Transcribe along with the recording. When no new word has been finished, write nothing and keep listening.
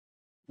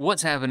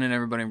What's happening,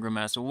 everybody? I'm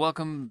Grandmaster.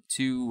 Welcome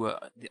to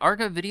the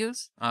archive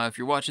videos. If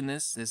you're watching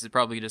this, this is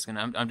probably just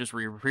gonna. I'm just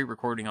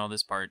pre-recording all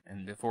this part,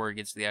 and before it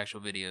gets to the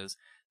actual videos,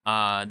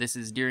 this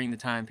is during the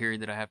time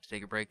period that I have to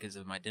take a break because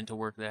of my dental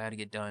work that I had to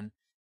get done.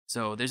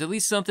 So there's at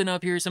least something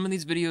up here. Some of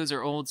these videos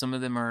are old. Some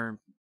of them are.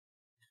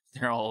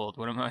 They're all old.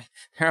 What am I?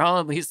 They're all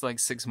at least like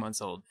 6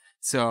 months old.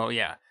 So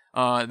yeah,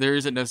 there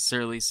isn't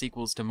necessarily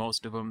sequels to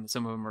most of them.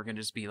 Some of them are gonna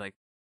just be like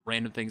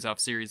random things off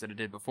series that I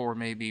did before,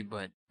 maybe,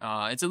 but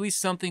it's at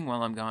least something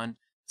while I'm gone.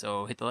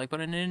 So hit the like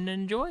button and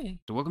enjoy.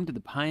 So welcome to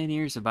the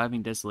Pioneer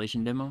Surviving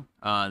Desolation demo.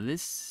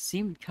 This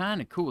seemed kind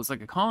of cool. It's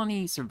like a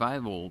colony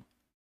survival,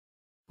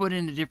 but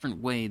in a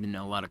different way than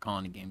a lot of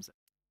colony games.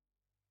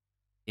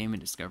 Game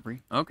and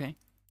discovery. Okay,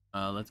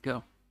 let's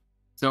go.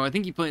 So I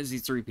think you play as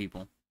these 3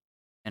 people,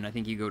 and I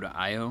think you go to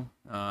Io,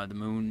 the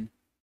moon,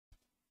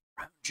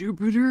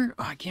 Jupiter.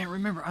 Oh, I can't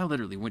remember. I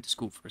literally went to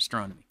school for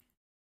astronomy.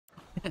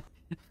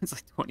 It's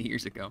like 20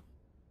 years ago.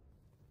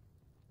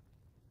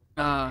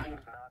 What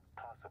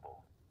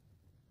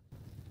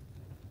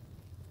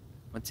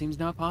seems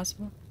not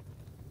possible?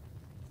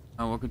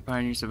 Welcome to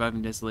Pioneer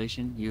Surviving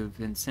Desolation. You have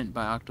been sent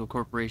by Octal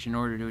Corporation in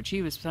order to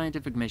achieve a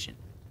scientific mission.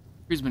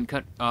 Crew's been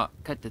cut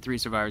to 3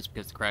 survivors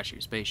because of the crash of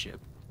your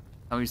spaceship.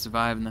 How you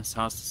survive in this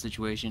hostile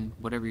situation,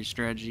 whatever your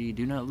strategy,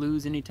 do not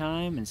lose any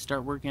time and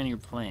start working on your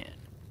plan.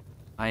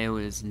 Io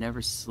is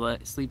never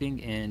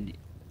sleeping and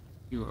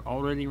you are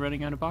already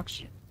running out of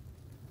oxygen.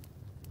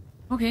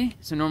 Okay,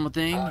 so normal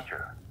thing.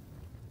 Roger.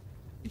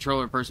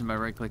 Control a person by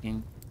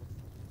right-clicking.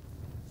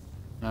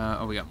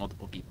 Oh, we got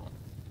multiple people.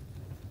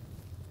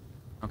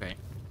 Okay.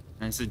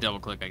 And this is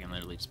double-click, I can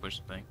literally just push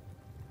the thing.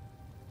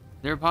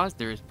 There a pause?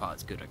 There is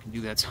pause. Good, I can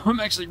do that. So I'm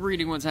actually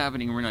reading what's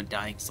happening and we're not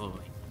dying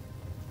slowly.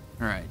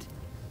 Alright.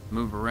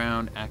 Move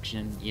around,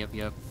 action, yep.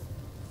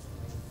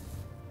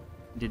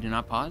 Did it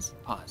not pause?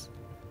 Pause.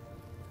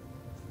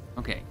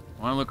 Okay,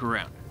 I wanna look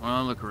around.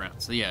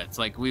 So yeah, it's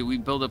like we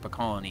build up a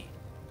colony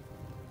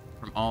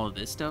from all of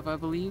this stuff, I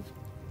believe.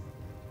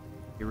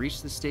 You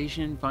reach the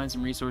station, find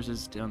some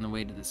resources on the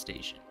way to the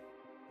station.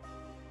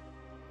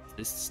 Is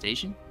this the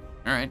station?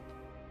 Alright.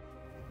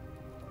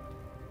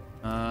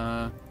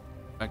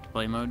 Back to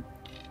play mode.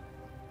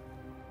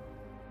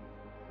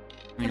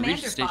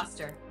 Commander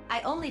Foster,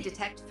 I only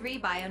detect 3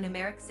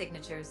 bionumeric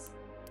signatures.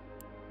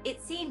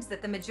 It seems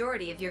that the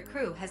majority of your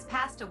crew has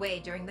passed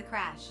away during the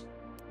crash.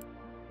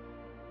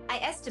 I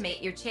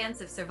estimate your chance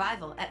of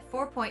survival at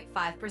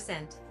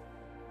 4.5%.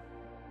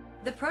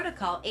 The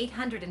Protocol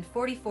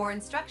 844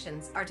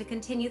 instructions are to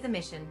continue the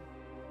mission.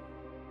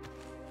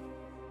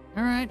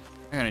 Alright,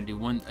 I gotta do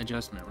one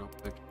adjustment real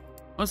quick.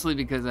 Mostly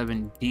because I've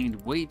been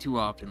dinged way too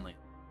often lately.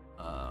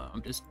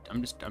 I'm just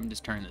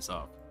turning this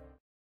off.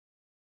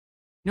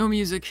 No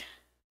music,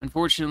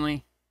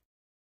 unfortunately.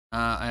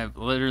 I have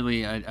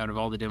literally, out of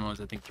all the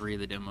demos, I think 3 of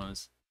the demo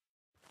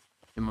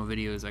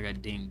videos, I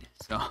got dinged.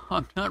 So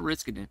I'm not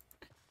risking it.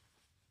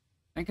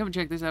 Can I come and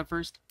check this out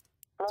first?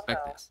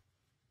 Inspect this.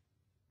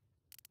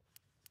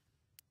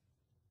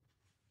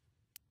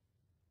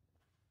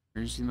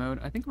 Emergency mode?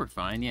 I think we're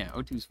fine. Yeah,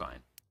 O2's fine.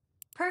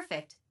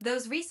 Perfect.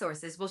 Those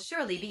resources will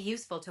surely be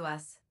useful to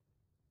us.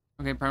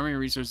 Okay, primary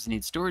resources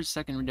need storage,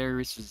 secondary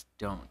resources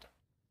don't.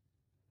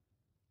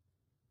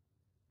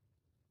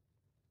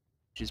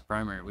 Which is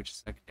primary, which is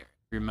secondary.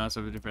 Your mouse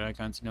over different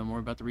icons to know more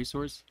about the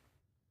resource.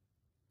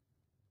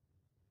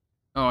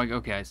 Oh,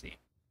 okay, I see.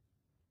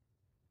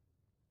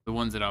 The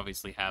ones that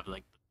obviously have,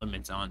 like,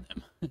 limits on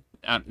them.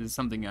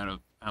 Something out of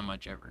how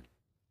much ever.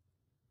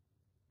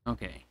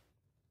 Okay.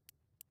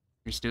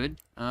 Understood.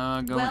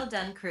 Go. Well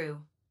done, crew.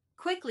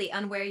 Quickly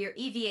unwear your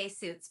EVA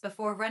suits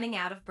before running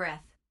out of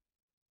breath.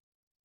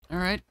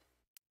 Alright.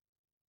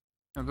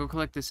 Now go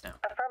collect this now.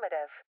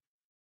 Affirmative.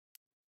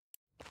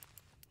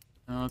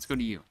 Let's go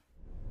to you.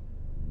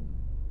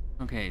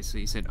 Okay, so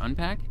you said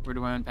unpack? Where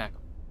do I unpack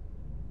them?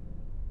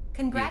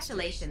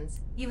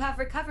 Congratulations. You have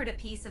recovered a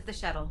piece of the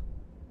shuttle.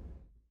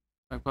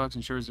 Black box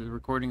ensures the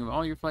recording of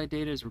all your flight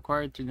data is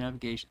required through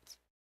navigations.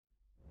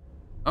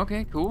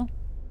 Okay, cool.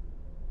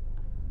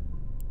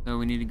 So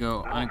we need to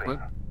go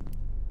unequip.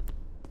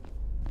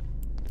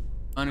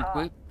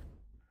 Unequip.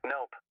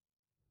 Nope.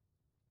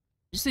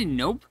 Did you say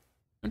nope?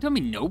 Don't tell me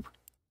nope.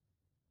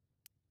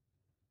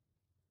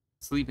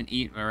 Sleep and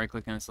eat by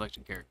right-click on a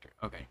selection character.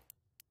 Okay.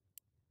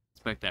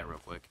 Inspect that real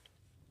quick.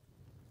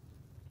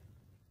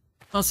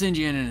 I'll send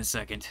you in a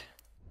second.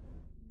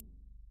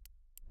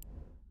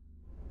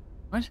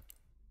 What?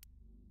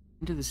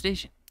 Into the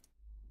station.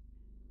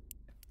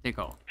 Take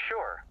all.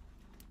 Sure.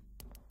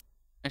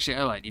 Actually,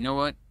 I lied. You know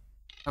what?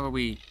 How about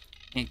we...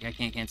 I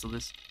can't cancel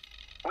this.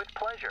 With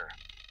pleasure.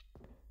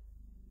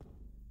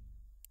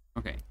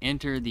 Okay,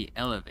 enter the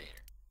elevator.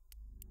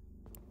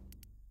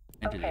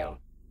 Enter the Okay.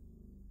 elevator.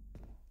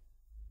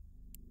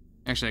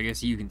 Actually, I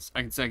guess you can...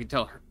 I can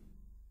tell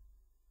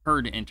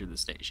her to enter the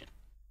station.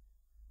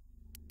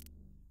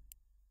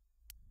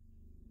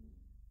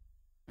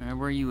 Alright,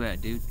 where are you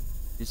at, dude?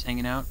 Just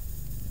hanging out?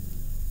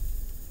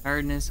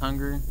 Tiredness,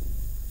 hunger? I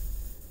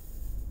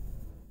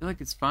feel like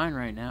it's fine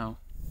right now.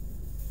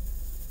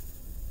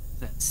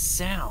 that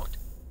sound?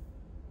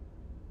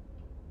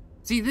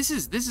 See, this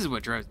is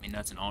what drives me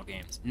nuts in all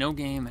games. No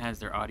game has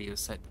their audio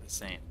set to the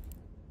same.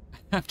 I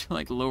have to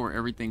like lower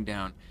everything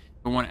down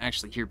if I want to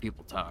actually hear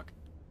people talk.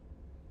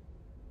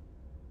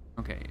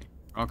 Okay,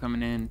 we're all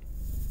coming in.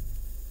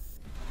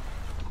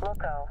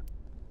 Loco.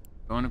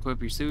 Go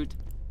unequip your suit.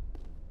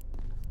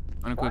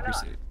 Unequip your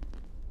suit.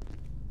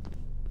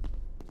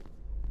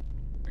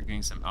 We're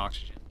getting some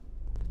oxygen.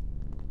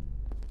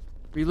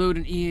 Reload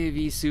an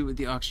EAV suit with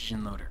the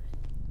oxygen loader.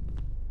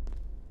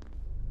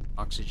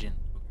 Oxygen.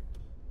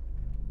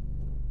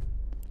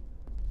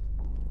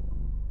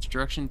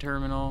 Construction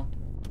terminal.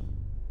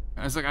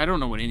 I was like, I don't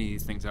know what any of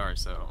these things are,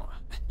 so.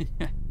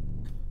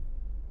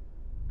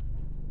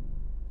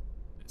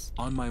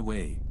 On my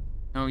way.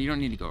 No, you don't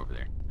need to go over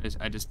there.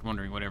 I'm just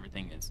wondering what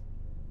everything is.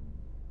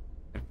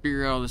 Gotta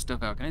figure all this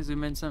stuff out. Can I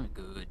zoom in some?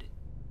 Good.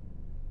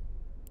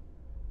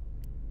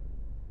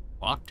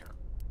 Lock term.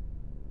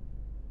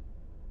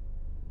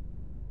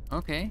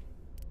 Okay.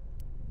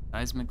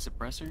 Seismic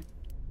suppressor.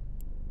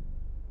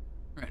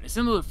 Alright,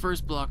 assemble the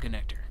first block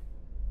connector.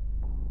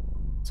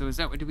 So is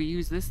that what, do we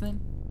use this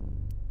then?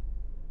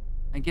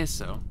 I guess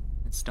so.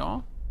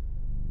 Install?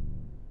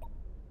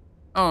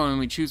 Oh, and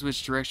we choose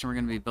which direction we're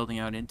going to be building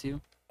out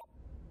into.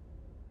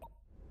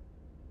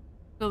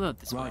 Build out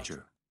this way.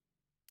 Roger.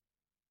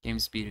 Game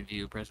speed and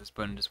view. Press this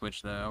button to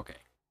switch the... Okay.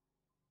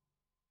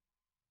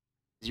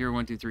 0,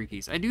 1, 2, 3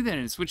 keys. I do that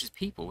and it switches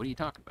people. What are you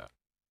talking about?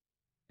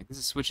 Like, this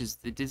is switches...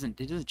 It doesn't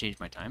change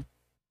my time.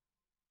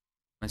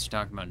 Unless you're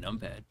talking about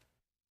numpad.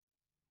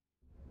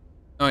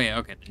 Oh yeah,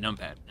 okay, the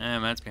numpad.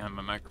 That's behind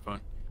my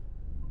microphone.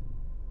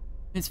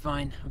 It's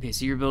fine. Okay,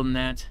 so you're building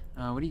that.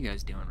 What are you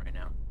guys doing right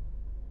now?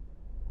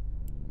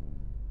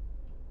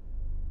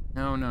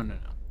 No. How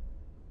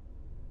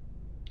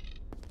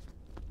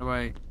do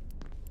I...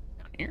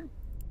 Down here?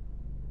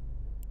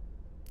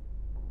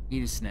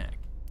 Eat a snack.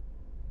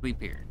 Sleep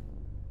here.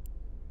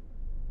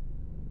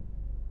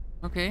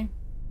 Okay.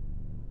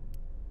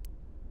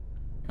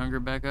 Hunger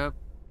back up.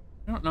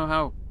 I don't know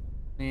how...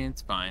 I mean,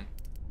 it's fine.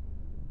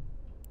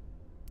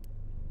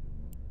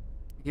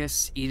 I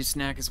guess eat a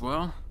snack as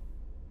well.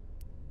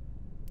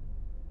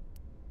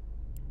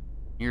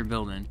 You're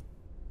building.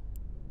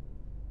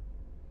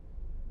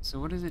 So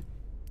what is it?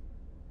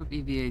 Equip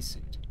EVA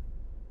suit.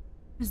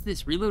 What is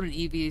this? Reload an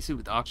EVA suit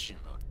with oxygen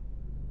loader.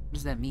 What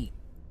does that mean?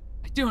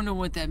 I don't know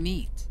what that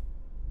means.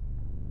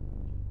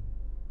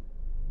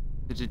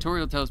 The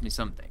tutorial tells me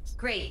some things.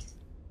 Great.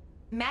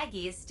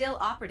 Maggie is still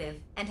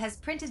operative and has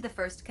printed the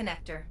first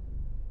connector.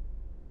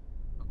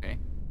 Okay.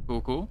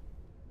 Cool.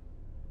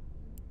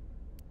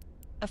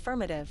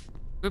 Affirmative.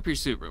 Equip your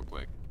suit real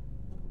quick.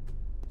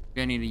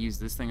 I need to use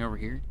this thing over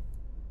here.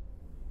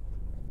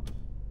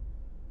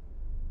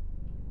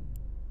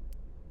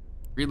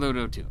 Reload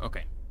O2.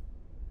 Okay.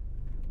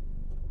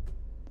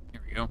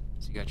 There we go.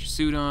 So you got your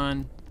suit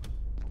on.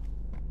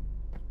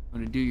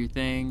 Want to do your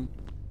thing.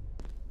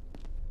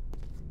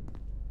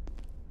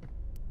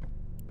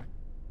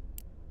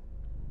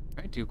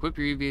 Alright, to equip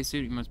your EVA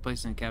suit, you must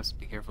place it in a capsule.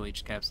 Be careful,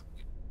 each capsule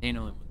can contain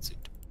only one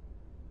suit.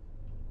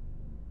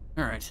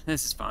 Alright,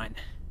 this is fine.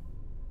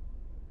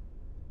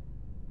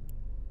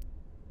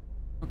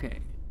 Okay.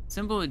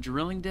 Assemble a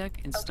drilling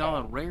deck, install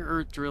a rare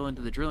earth drill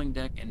into the drilling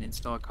deck, and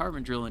install a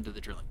carbon drill into the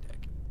drilling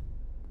deck.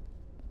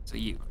 So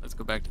let's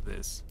go back to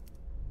this.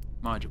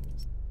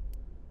 Modules.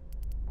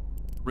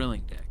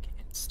 Drilling deck,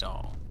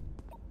 install.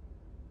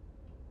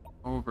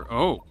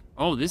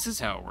 Oh, this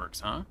is how it works,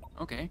 huh?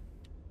 Okay.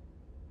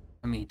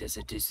 I mean, does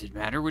it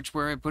matter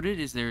where I put it?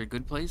 Is there a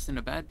good place and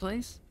a bad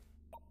place?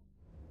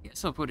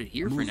 Guess I'll put it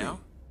here for now.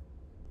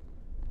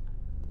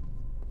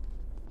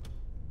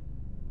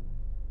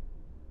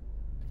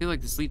 I feel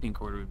like the sleeping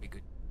quarter would be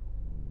good.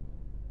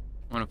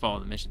 I want to follow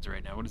the missions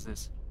right now. What is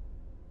this?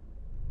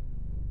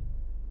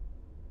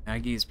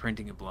 Maggie is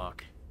printing a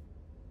block.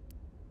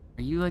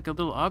 Are you like a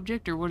little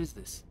object, or what is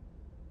this?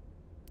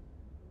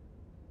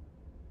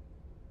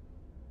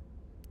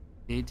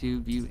 Day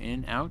 2, view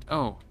in, out?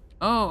 Oh,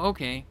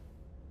 okay.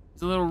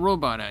 There's a little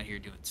robot out here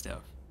doing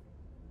stuff.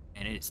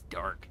 And it is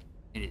dark.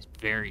 It is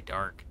very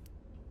dark.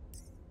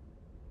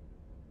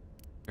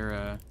 Is there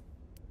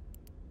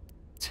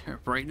a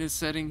brightness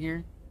setting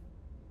here?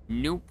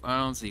 Nope, I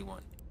don't see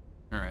one.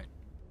 Alright.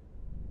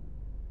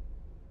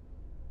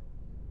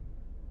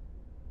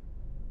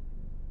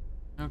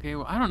 Okay,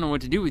 well, I don't know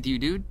what to do with you,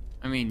 dude.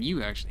 I mean,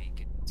 you actually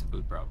get some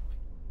food, probably.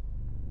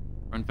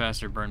 Run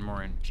faster, burn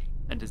more energy.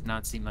 That does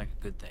not seem like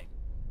a good thing.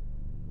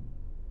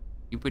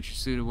 You put your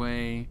suit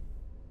away.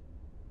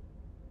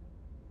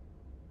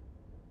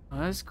 Oh,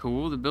 that's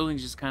cool. The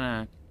building's just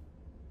kind of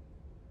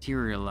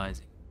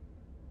materializing.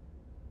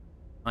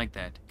 I like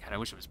that. God, I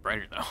wish it was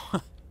brighter,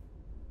 though.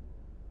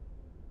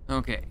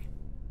 Okay.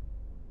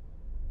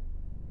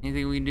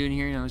 Anything we can do in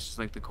here? No, it's just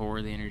like the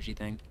core, the energy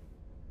thing.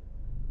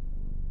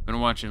 Been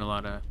watching a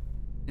lot of...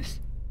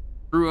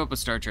 Grew up with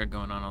Star Trek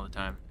going on all the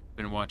time.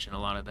 Been watching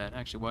a lot of that.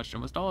 Actually watched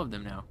almost all of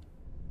them now.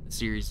 The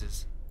series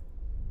is...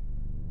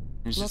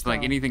 It's just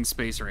like anything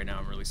space right now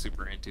I'm really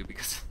super into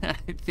because I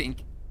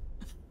think...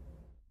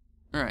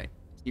 Alright,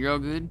 you're all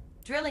good?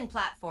 Drilling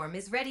platform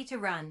is ready to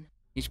run.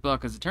 Each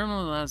block has a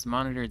terminal that allows us to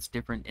monitor its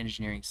different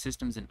engineering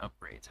systems and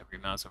upgrades. Hover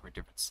your mouse over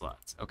different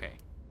slots. Okay,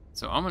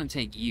 so I'm gonna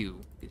take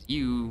you, because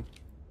you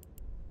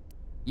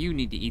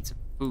need to eat some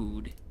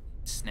food,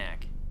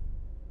 snack.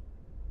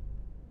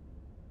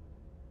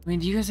 I mean,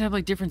 do you guys have,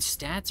 like, different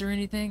stats or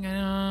anything?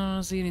 I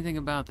don't see anything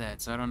about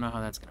that, so I don't know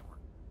how that's gonna work.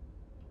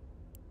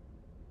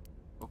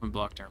 Open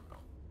block terminal.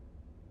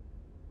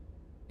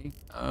 Okay.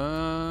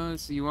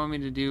 So you want me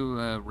to do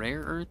a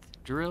rare earth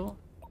drill?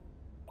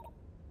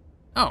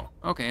 Oh,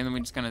 okay, and then we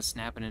just kind of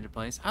snap it into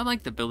place. I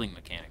like the building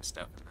mechanics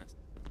stuff in this.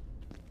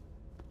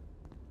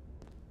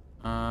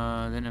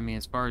 Then, I mean,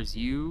 as far as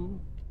you...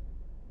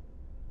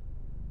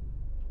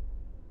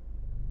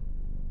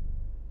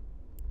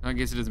 I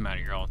guess it doesn't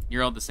matter,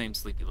 you're all the same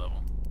sleepy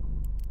level.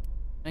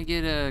 Can I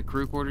get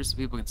crew quarters so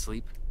people can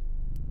sleep?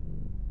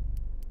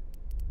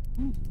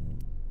 Ooh.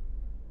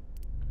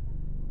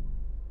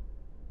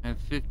 I have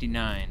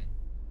 59.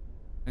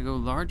 I go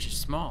large or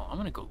small? I'm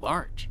gonna go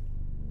large.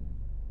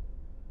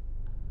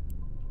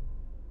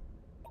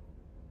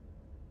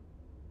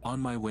 On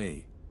my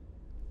way.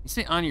 You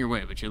say on your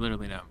way, but you're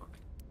literally not moving.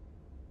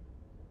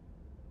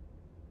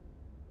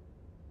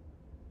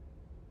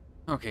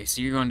 Okay, so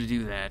you're going to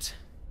do that.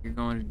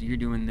 You're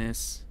doing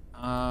this.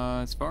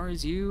 As far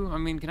as you, I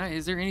mean,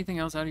 is there anything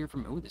else out here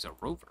from, oh, there's a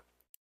rover.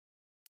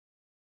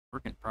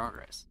 Work in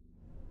progress.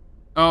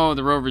 Oh,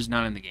 the rover's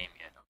not in the game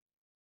yet.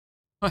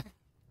 What?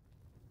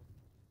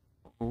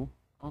 Oh,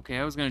 okay,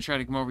 I was gonna try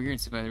to come over here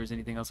and see if there was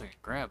anything else I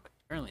could grab, but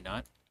apparently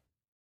not.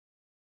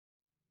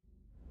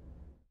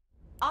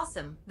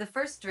 Awesome. The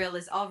first drill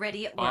is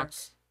already at work.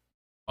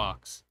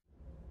 Box.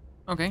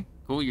 Okay,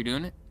 cool, you're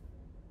doing it.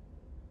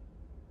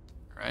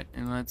 Alright,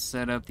 and let's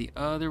set up the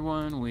other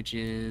one, which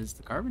is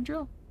the carbon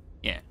drill?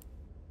 Yeah.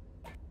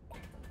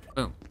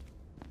 Boom.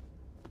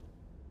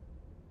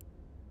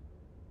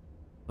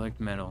 Select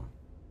metal.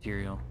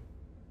 Material.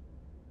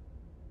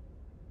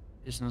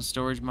 Additional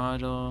storage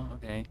module.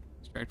 Okay.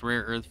 Extract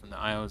rare earth from the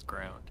Iowa's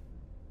ground.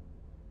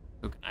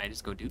 So can I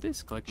just go do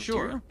this? Collect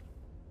material?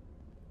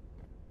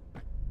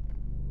 Sure.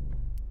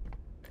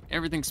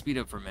 Everything speed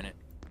up for a minute.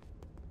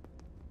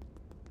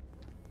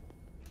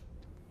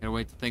 Gotta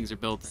wait till things are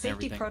built and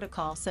everything. Safety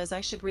protocol says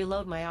I should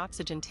reload my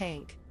oxygen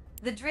tank.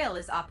 The drill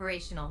is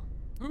operational.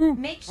 Ooh,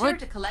 Make sure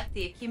to collect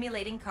the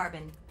accumulating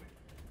carbon.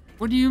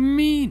 What do you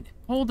mean?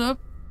 Hold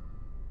up.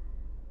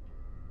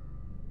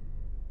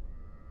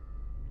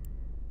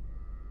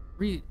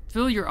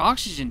 Refill your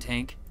oxygen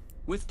tank?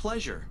 With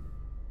pleasure.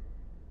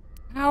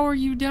 How are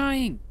you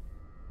dying?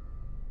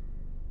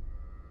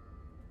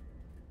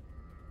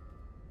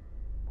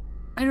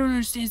 I don't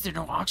understand. Is there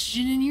no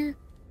oxygen in here?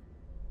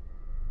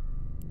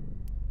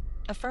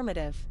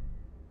 Affirmative.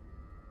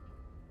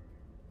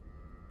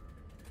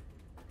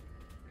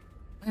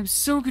 I'm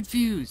so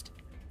confused.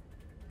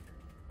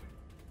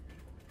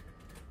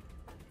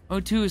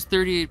 O2 is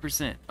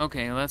 38%.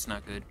 Okay, well, that's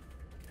not good.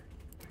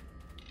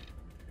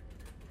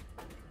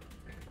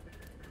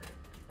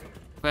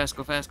 Go fast,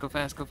 go fast, go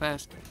fast, go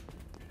fast.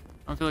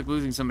 I don't feel like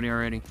losing somebody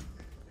already.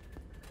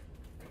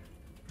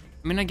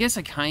 I mean, I guess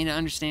I kind of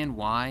understand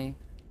why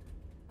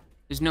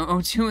there's no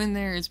O2 in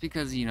there. It's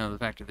because, you know, the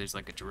fact that there's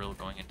like a drill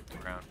going into the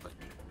ground, but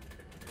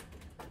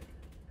at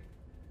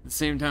the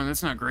same time,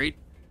 that's not great.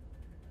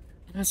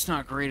 That's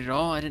not great at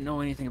all. I didn't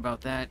know anything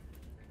about that.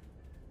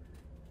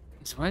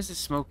 So why is this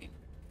smoking?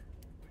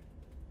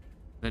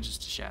 Is that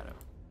just a shadow?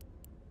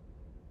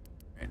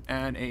 Right,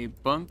 add a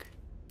bunk.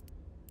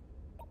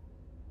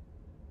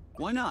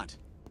 Why not?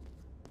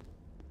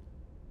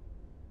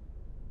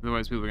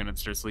 Otherwise, people are gonna have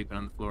to start sleeping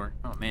on the floor.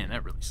 Oh man,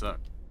 that really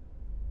sucked.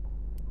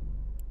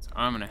 So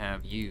I'm gonna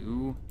have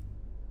you...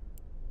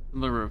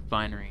 The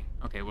refinery.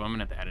 Okay, well, I'm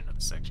gonna have to add another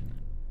section.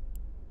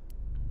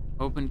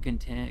 Open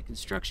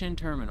construction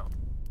terminal.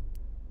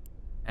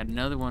 Add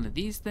another one of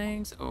these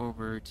things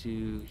over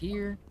to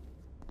here.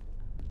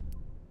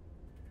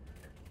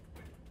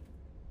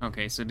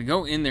 Okay, so to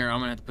go in there, I'm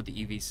gonna have to put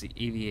the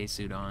EVA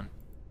suit on.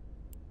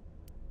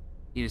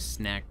 Eat a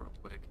snack real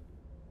quick.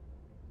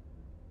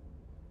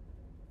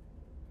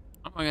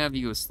 I'm gonna have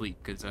you go sleep,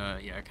 because,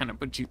 yeah, I kind of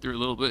put you through a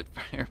little bit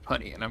there,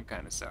 buddy, and I'm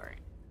kind of sorry.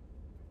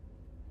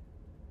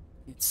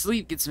 Get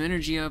sleep, get some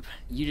energy up.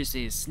 You just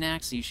ate a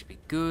snack, so you should be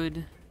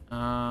good.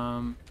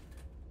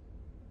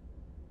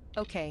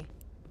 Okay.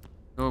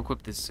 Go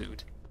equip this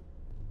suit.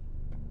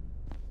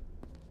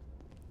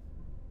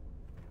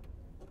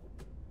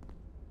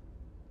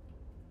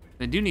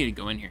 I do need to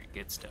go in here and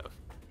get stuff.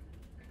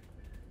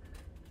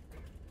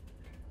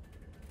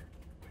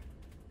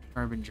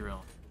 Carbon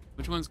drill.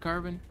 Which one's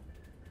carbon?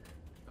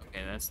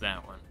 Okay, that's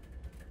that one.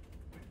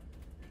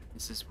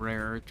 This is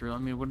rare earth drill. I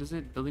mean, what is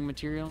it? Building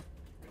material?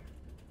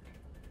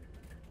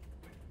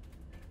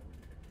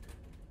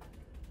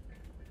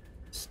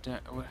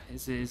 What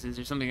is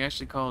there something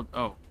actually called...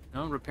 Oh,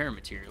 no, repair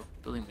material.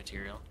 Building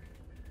material.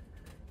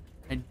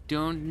 I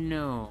don't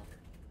know.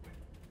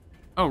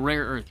 Oh,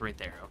 rare earth right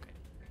there. Okay.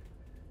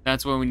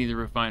 That's why we need the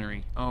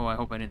refinery. Oh, I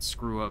hope I didn't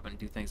screw up and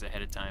do things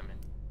ahead of time and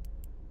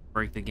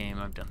break the game.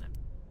 I've done that.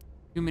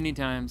 Too many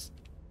times.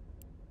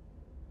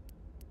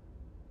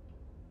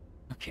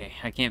 Okay,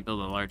 I can't build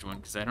a large one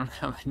because I don't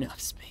have enough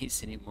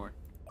space anymore.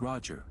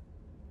 Roger.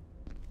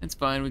 It's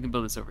fine, we can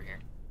build this over here.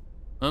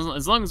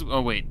 As long as...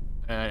 Oh, wait.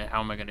 How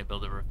am I going to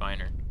build a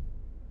refiner?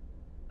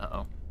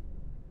 Uh-oh.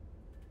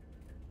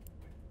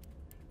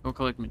 Go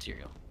collect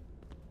material.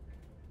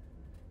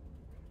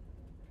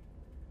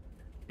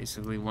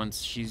 Basically,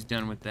 once she's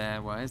done with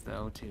that... Why is the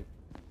O2?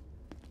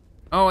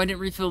 Oh, I didn't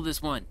refill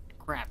this one.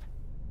 Crap.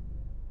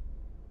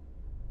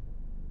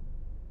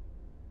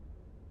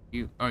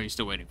 Oh, you're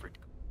still waiting for it to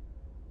go.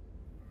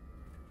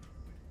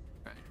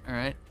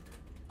 Alright.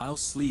 I'll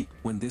sleep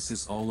when this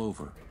is all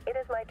over. It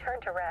is my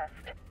turn to rest.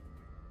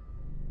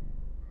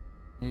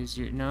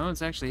 No,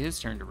 it's actually his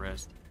turn to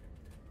rest.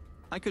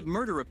 I could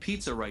murder a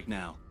pizza right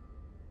now.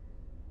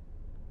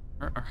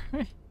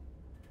 Alright.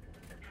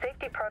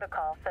 Safety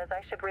protocol says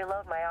I should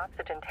reload my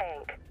oxygen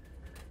tank.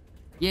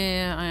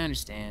 Yeah, I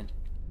understand.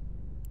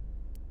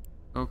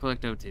 Go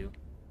collect O2.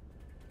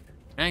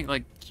 Can I,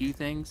 like, queue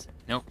things?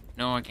 Nope.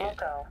 No, I We'll can't.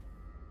 go.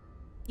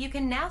 You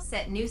can now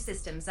set new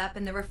systems up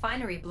in the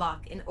refinery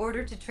block in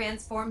order to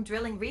transform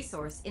drilling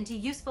resource into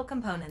useful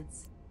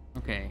components.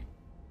 Okay.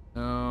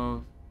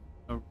 So,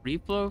 a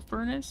reflow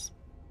furnace?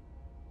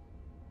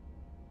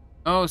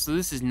 Oh, so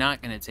this is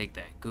not going to take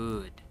that.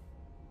 Good.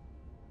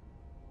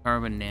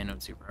 Carbon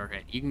nanotube.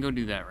 Okay, you can go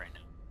do that right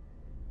now.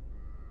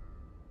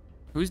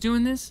 Who's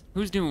doing this?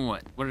 Who's doing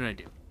what? What did I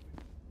do?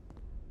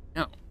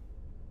 No.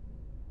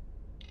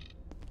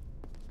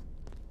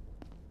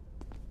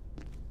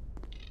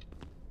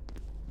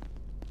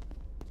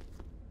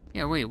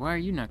 Yeah, wait, why are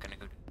you not gonna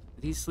go?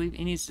 Did he sleep?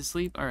 He needs to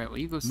sleep? Alright, well,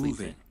 you go sleep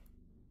then.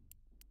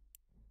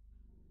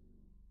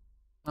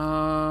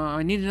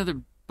 I need another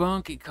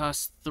bunk. It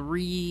costs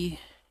 3.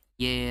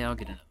 Yeah, I'll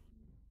get another.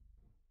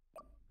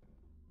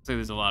 So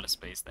there's a lot of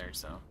space there,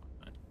 so.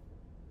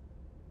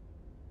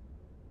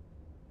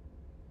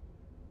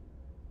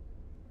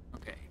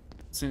 Okay.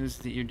 As soon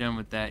as you're done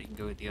with that, you can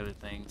go with the other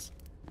things.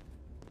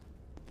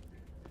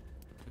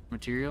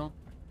 Material.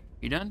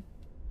 You done?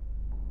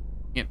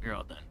 Yep, you're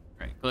all done.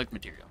 Alright, collect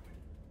material.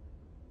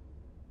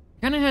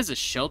 Kind of has a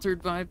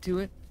sheltered vibe to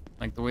it,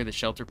 like the way the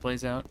shelter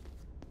plays out.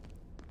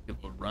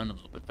 It will run a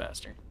little bit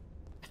faster.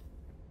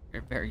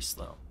 You're very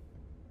slow.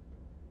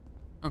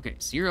 Okay,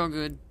 so you're all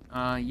good.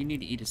 You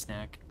need to eat a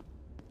snack.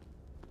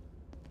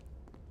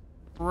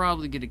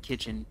 Probably get a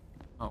kitchen.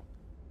 Oh.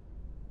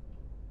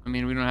 I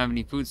mean, we don't have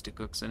any foods to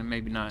cook, so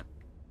maybe not.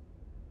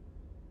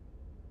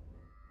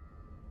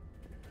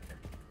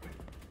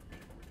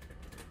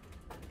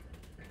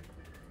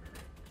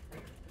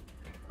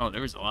 Oh,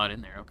 there was a lot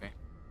in there, okay.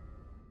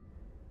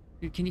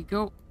 Dude, can you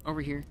go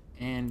over here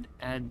and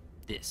add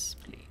this,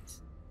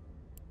 please?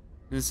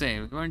 I was gonna say,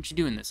 why aren't you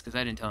doing this? Because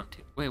I didn't tell him to.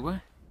 Wait,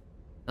 what?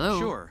 Hello?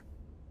 Sure.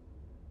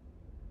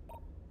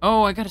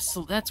 Oh, I gotta...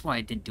 That's why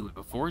I didn't do it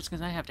before. It's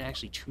because I have to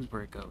actually choose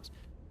where it goes.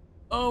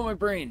 Oh, my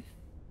brain.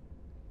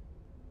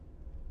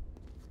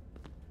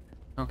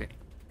 Okay.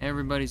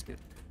 Everybody's good.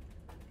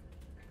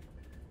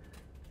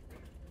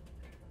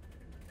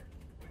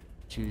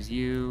 Choose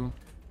you.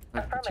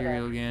 Collect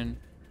material again.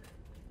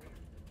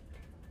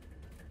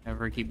 Have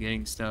her keep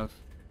getting stuff.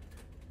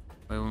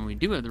 But when we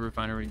do have the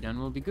refinery done,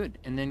 we'll be good.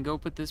 And then go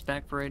put this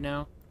back for right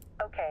now.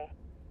 Okay.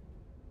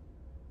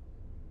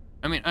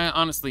 I mean,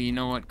 honestly, you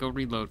know what? Go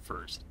reload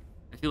first.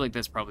 I feel like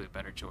that's probably a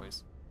better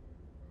choice.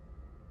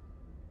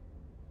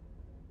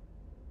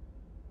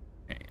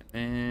 Okay, and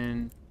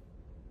then...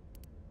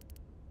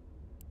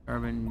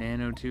 Carbon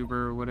nanotube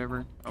or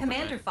whatever.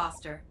 Commander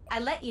Foster, I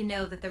let you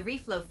know that the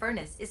reflow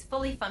furnace is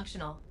fully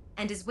functional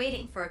and is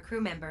waiting for a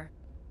crew member.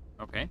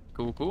 Okay,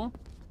 cool, cool.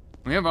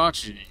 We have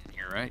oxygen in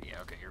here, right?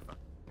 Yeah, okay, you're fine.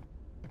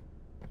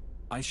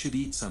 I should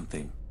eat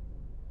something.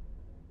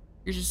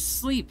 You're just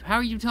asleep. How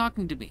are you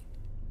talking to me?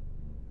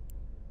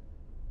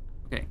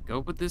 Okay,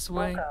 go put this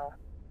away. We'll go.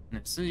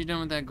 And as soon as you're done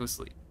with that, go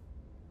sleep.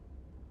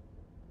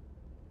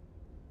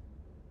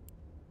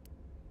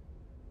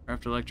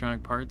 Craft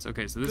electronic parts.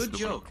 Okay, so this is Good the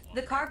joke.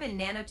 The carbon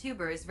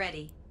nanotuber is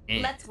ready.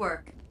 And Let's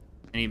work.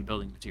 I need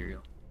building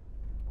material.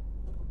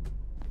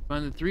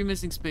 Find the 3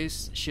 missing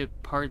spaceship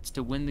parts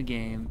to win the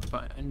game.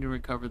 Find and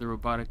recover the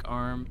robotic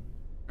arm.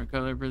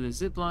 Recover the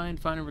zip line.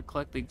 Find and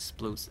collect the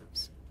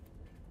explosives.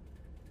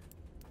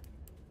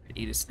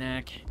 Eat a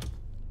snack.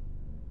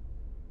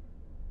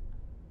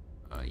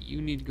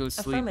 You need to go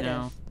sleep Affirmative.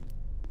 now.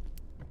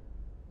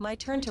 My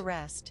turn to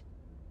rest.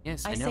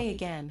 Yes, I I know. say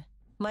again.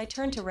 My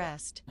turn to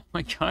rest. Oh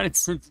my god,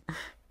 it's...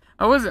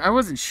 I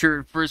wasn't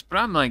sure at first, but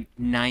I'm like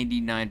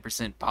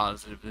 99%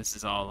 positive this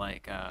is all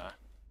like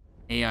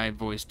AI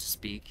voice to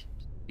speech.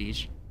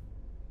 It's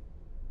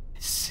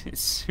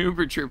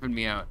super tripping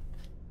me out.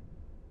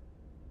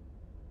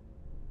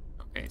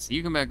 Okay, so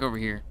you come back over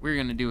here. We're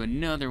gonna do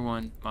another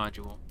one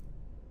module.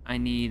 I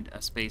need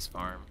a space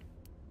farm.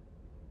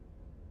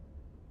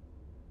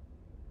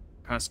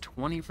 Cost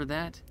 20 for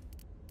that?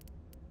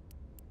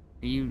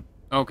 Are you...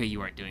 Okay,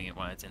 you aren't doing it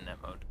while it's in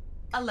that mode.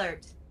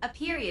 Alert. A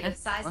period of What?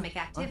 seismic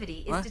What?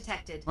 activity What? is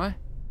detected. What?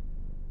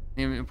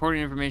 The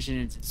important information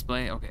is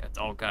display. Okay, that's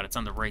oh god, it's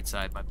on the right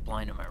side. My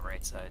blind on my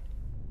right side.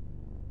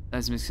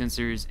 Seismic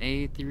sensors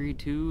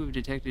A32 have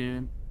detected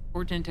an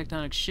important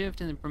tectonic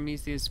shift in the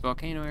Prometheus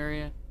volcano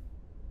area.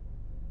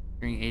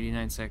 During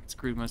 89 seconds,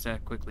 crew must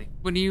act quickly.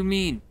 What do you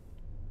mean?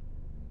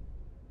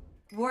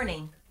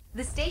 Warning.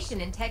 The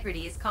station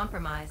integrity is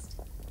compromised.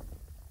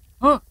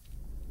 Huh?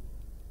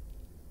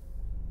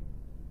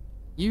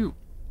 You.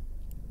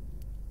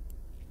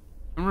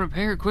 And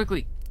repair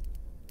quickly.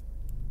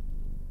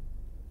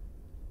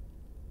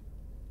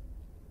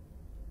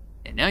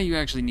 And now you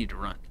actually need to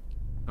run.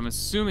 I'm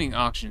assuming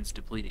oxygen's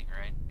depleting,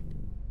 right?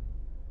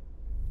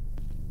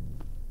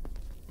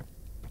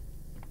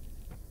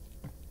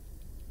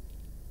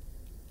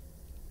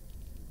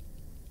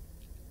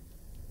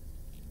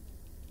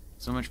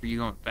 So much for you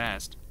going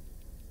fast.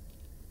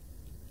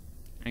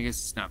 I guess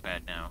it's not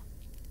bad now.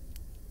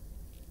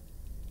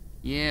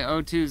 Yeah,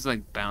 O2 is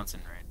like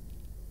bouncing, right?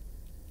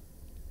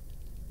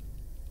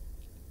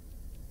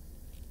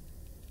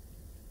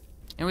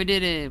 And we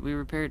did it. We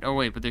repaired. Oh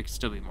wait, but there could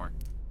still be more.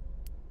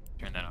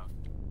 Turn that off.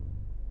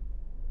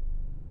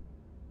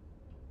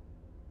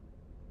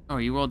 Oh,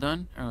 are you all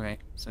done? Okay.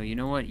 So you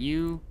know what?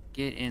 You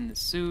get in the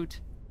suit.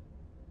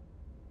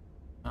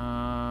 You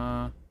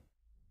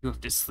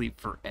have to sleep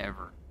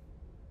forever.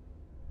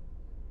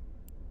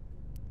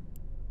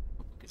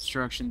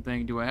 Construction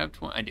thing. Do I have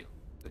 20? I do.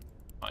 Good.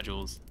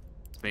 Modules.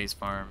 Space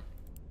farm.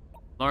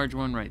 Large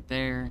one right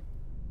there.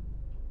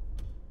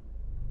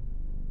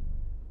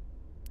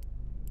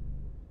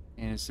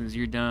 And as soon as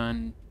you're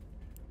done...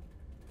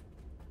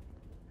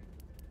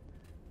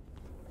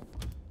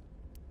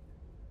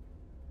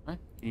 What?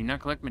 Can you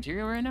not collect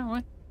material right now?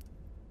 What?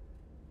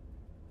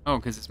 Oh,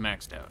 because it's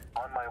maxed out.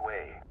 On my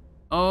way.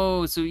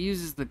 Oh, so it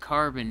uses the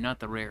carbon, not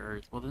the rare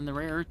earth. Well, then the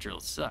rare earth drill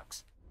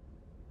sucks.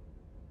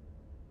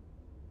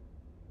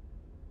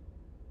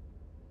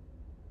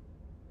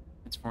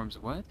 Transforms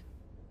what?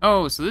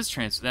 Oh, so this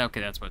okay,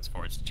 that's what it's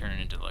for. It's to turn it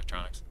into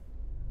electronics.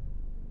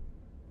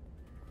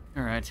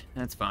 Alright,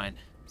 that's fine.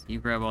 So you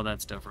grab all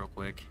that stuff real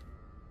quick.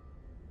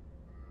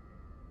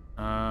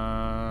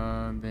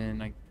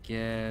 Then I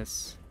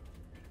guess...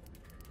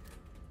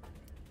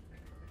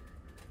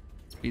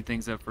 speed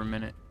things up for a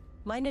minute.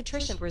 My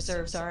nutrition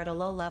reserves are at a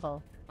low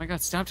level. My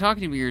god, stop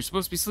talking to me. You're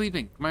supposed to be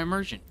sleeping. My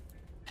immersion.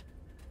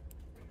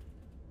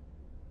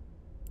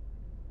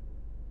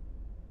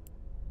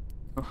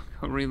 Go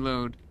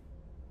reload.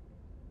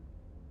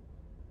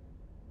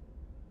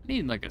 I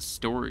need like a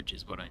storage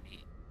is what I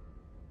need.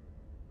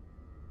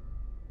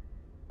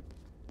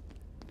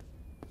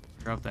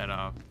 Drop that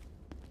off.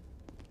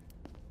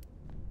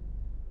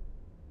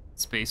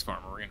 Space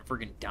farmer, we're gonna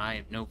freaking die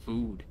of no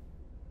food.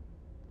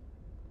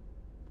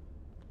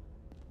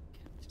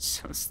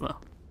 So slow.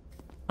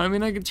 I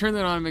mean, I could turn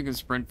that on and make him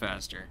sprint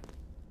faster.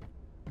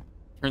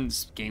 Turn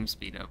this game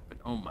speed up, but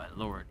oh my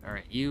lord.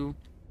 Alright, you.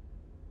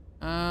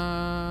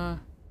 Now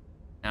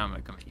I'm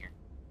gonna come in here.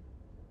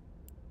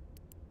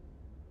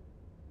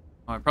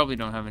 Oh, I probably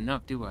don't have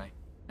enough, do I?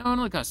 No, it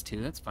only costs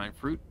 2. That's fine.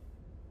 Fruit.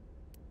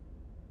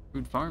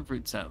 Fruit farm,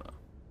 fruit silo.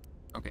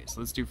 Okay, so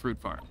let's do fruit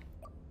farm.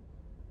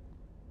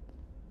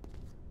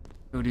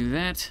 Go do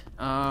that.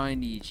 I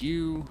need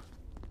you.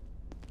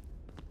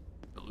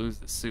 Lose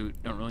the suit.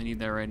 Don't really need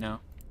that right now.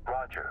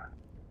 Roger.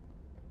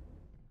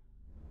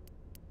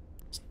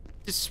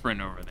 Just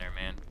sprint over there,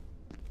 man.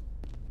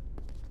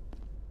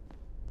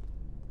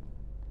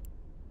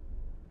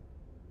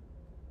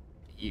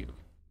 You.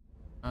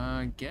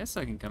 I guess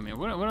I can come in.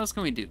 What else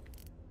can we do?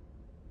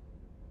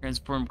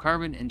 Transform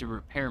carbon into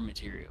repair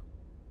material.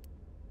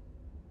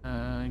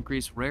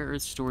 Increase rare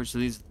earth storage. So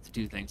these are the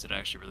 2 things that I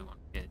actually really want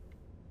to get.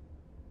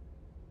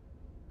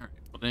 Alright,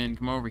 well then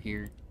come over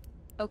here.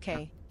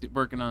 Okay.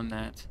 Working on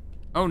that.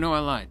 Oh no, I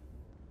lied.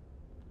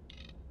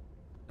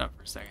 Stop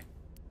for a second.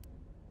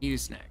 Eat a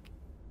snack.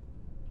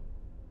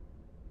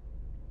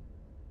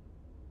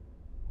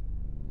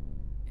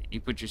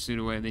 You put your suit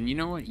away. Then you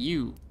know what?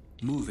 You.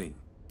 Moving.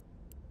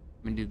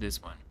 I'm gonna do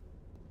this one.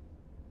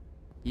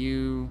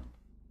 You.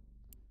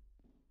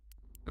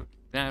 Go do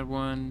that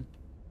one.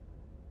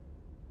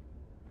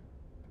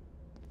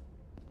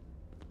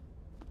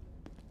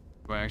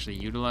 Do I actually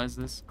utilize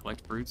this?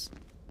 Collect fruits?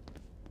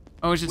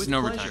 Oh, it's just With an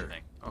overtime pleasure.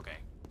 thing. Okay.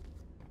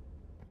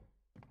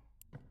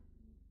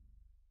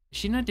 Is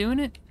she not doing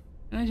it?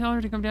 Can I tell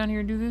her to come down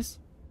here and do this?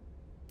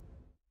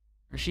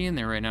 Or is she in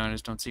there right now and I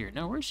just don't see her?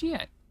 No, where's she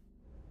at?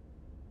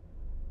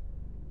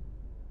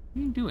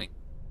 What are you doing?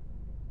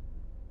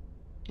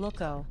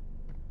 Loco.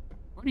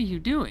 What are you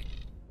doing?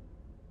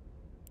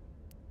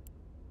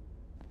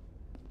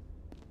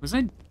 Was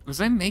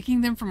I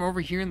making them from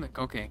over here in the...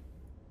 Okay.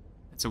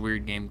 That's a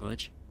weird game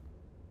glitch.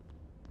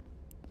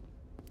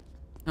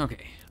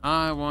 Okay.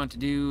 I want to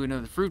do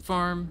another fruit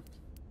farm.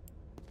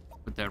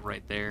 Put that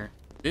right there.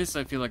 This,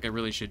 I feel like I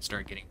really should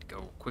start getting to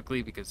go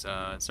quickly because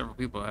several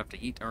people have to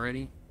eat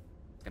already.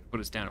 It's going to put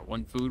us down at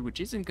 1 food, which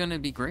isn't going to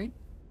be great.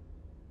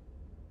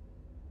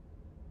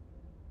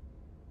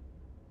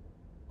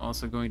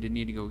 Also going to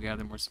need to go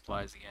gather more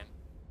supplies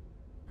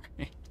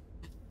again.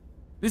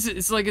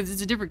 It's like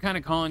it's a different kind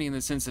of colony in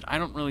the sense that I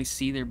don't really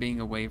see there being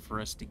a way for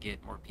us to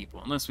get more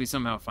people unless we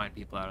somehow find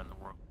people out in the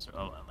world, so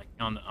like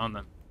on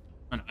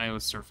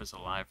Io's surface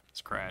alive from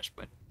this crash.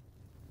 But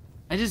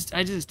I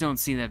just don't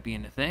see that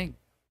being a thing.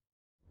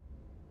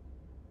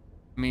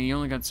 I mean, you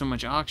only got so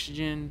much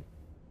oxygen.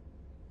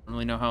 I don't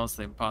really know how else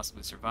they would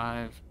possibly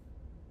survive.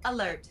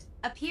 Alert.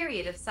 A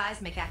period of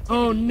seismic activity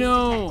Oh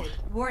no! is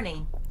detected.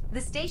 Warning.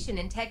 The station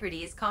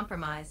integrity is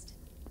compromised.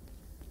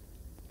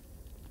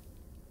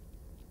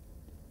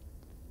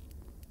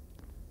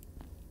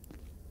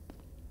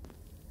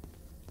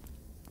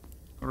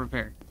 Go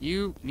repair.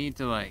 You need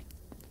to like.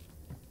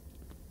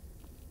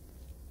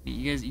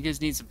 You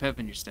guys need some pep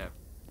in your step.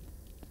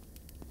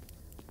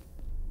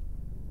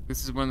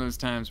 This is one of those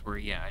times where,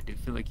 yeah, I do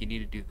feel like you need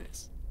to do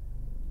this.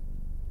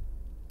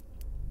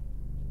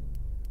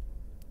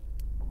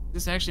 Is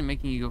this actually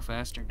making you go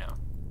faster? No.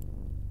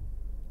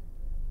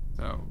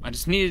 So I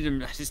just need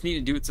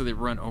to do it so they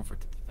run over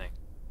to the thing.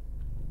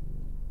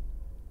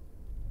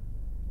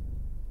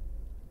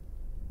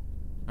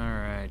 All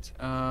right.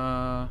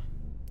 I'll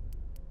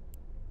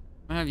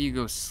have you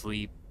go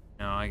sleep.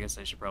 No, I guess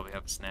I should probably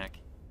have a snack.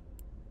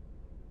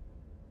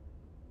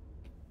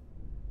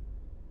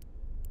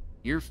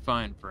 You're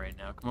fine for right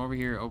now. Come over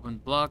here, open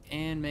block,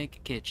 and make a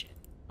kitchen.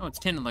 Oh, it's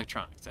 10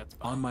 electronics. That's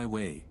fine. On my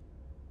way.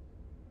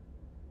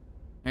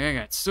 I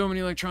got so many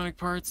electronic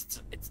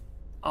parts. It's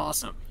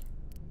awesome.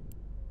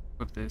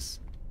 Equip this.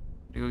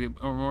 Go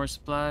get more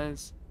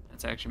supplies.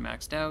 That's actually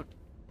maxed out.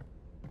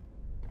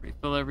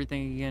 Refill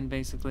everything again,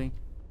 basically.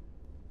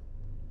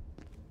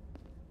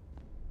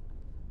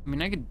 I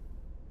mean, I could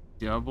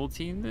double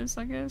team this,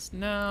 I guess.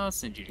 No, I'll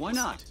send you to Why go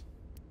not?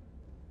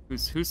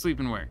 sleep. Who's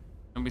sleeping where?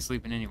 Nobody's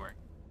sleeping anywhere.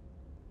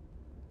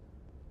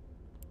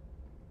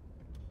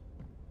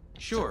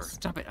 Sure.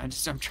 Stop it.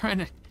 I'm trying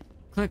to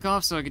click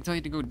off so I can tell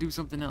you to go do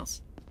something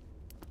else.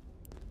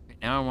 Okay,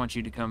 now I want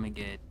you to come and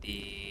get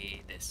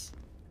this.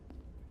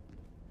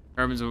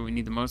 Carbon's what we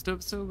need the most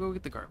of, so go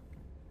get the carbon.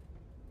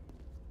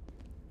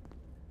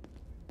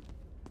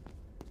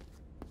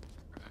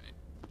 Right.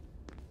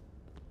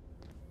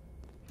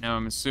 Now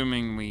I'm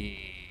assuming we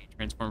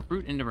transform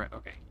fruit into red.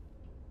 Okay.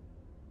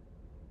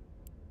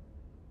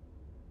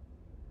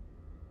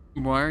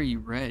 Why are you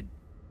red?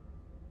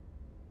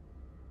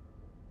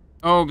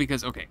 Oh,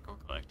 because, okay, go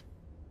collect.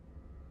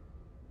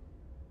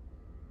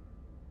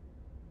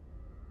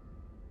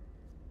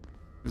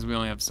 Because we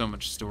only have so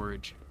much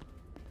storage.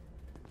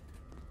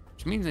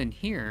 Which means in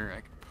here,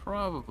 I could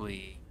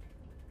probably...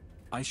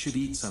 I should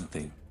eat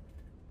something.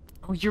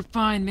 Oh, you're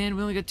fine, man.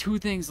 We only got 2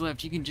 things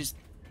left. You can just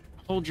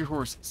hold your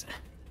horses.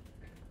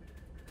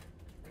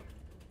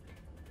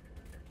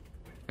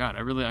 God,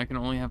 I can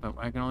only have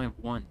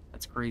 1.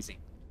 That's crazy.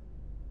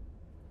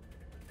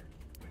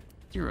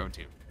 0,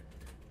 2.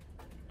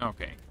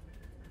 Okay.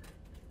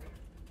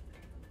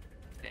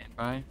 Stand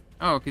by.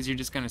 Oh, because you're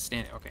just gonna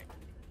stand. Okay.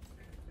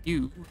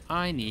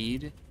 I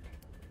need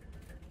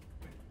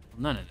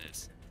none of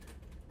this.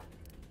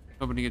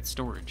 Hoping to get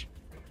storage.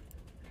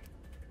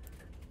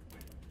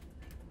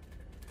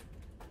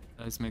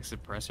 Seismic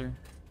suppressor.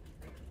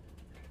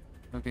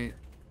 Okay.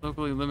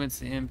 Locally limits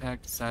the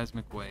impact of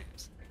seismic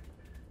waves.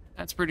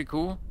 That's pretty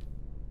cool.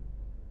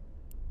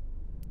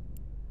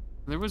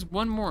 There was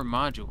one more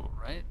module,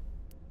 right?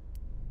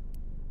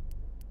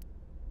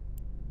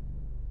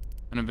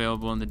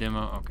 Unavailable in the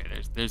demo. Okay,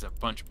 there's a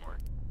bunch more.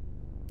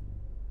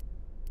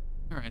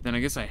 Alright, then I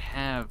guess I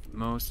have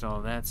most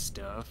all that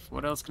stuff.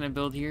 What else can I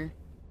build here?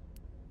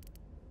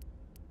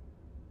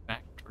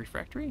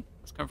 Refractory?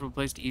 Most comfortable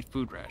place to eat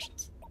food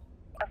rations.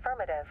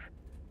 Affirmative.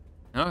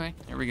 Okay,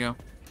 there we go.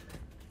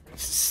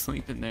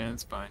 Sleep in there,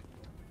 that's fine.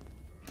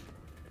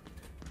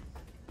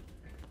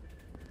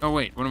 Oh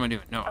wait, what am I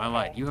doing? No, I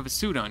lied. You have a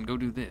suit on, go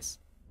do this.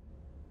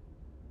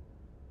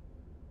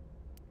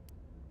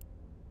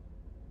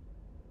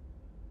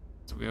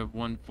 So we have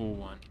 1 full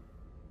one.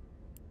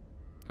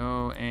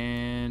 Oh,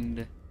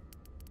 and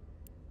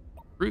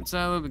fruit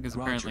silo, because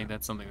apparently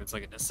that's something that's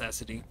like a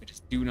necessity. We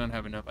just do not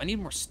have enough. I need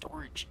more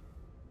storage.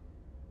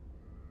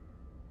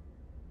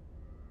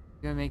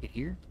 You gotta make it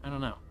here? I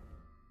don't know. What are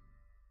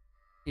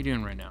you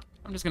doing right now?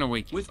 I'm just gonna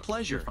wake you. With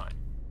pleasure. You're fine.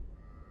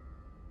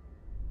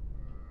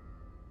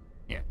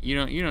 Yeah, you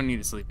don't need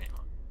to sleep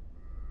anymore.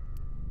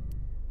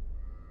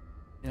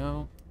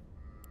 No.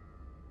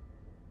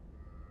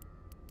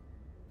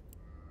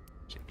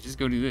 Just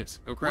go do this.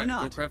 Go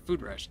craft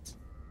food rations.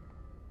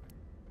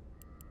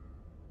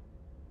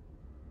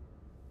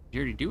 Did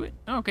you already do it?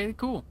 Oh, okay,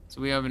 cool. So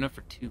we have enough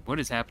for 2. What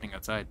is happening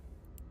outside?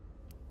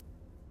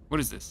 What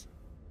is this?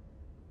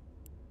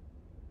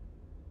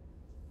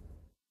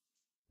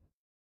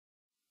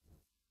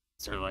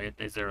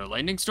 Is there a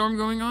lightning storm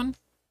going on?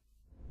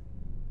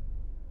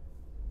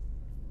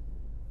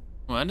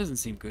 Well, that doesn't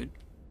seem good.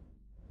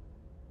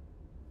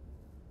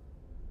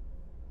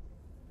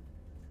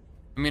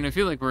 I mean, I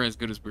feel like we're as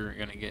good as we're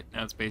gonna get.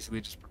 Now it's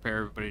basically just prepare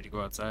everybody to go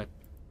outside.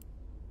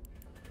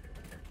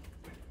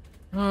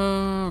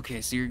 Okay,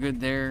 so you're good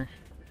there.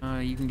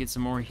 You can get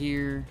some more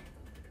here.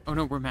 Oh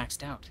no, we're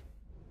maxed out.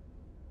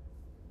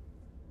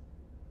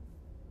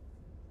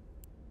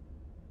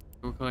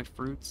 Go collect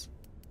fruits.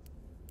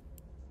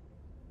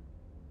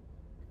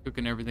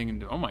 Cooking everything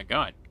into. Oh my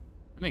god.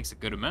 That makes a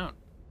good amount.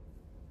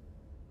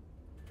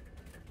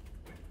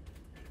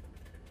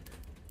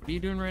 What are you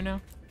doing right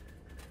now?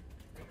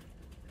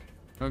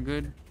 All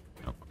good?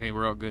 Oh, okay,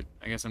 we're all good.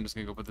 I guess I'm just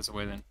gonna go put this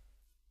away then.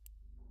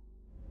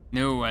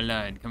 No, I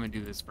lied. Come and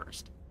do this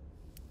first.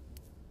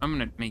 I'm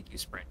gonna make you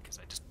sprint because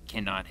I just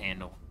cannot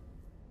handle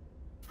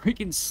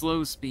freaking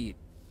slow speed.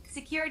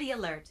 Security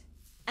alert.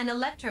 An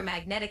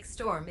electromagnetic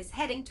storm is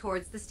heading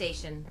towards the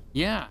station.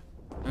 Yeah,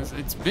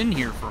 it's been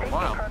here for a Safety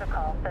while.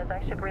 protocol says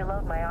I should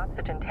reload my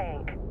oxygen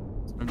tank.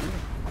 That's what I'm doing.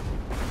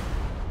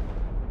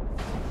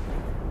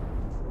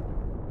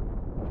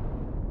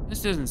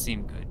 This doesn't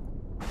seem good.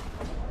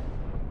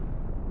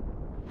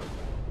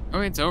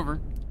 Oh, it's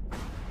over.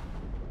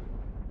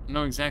 I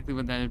know exactly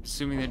what that is,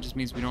 assuming that just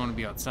means we don't want to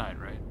be outside,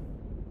 right?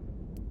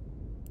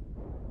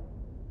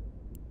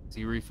 So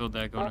you refilled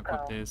that, go and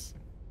equip this.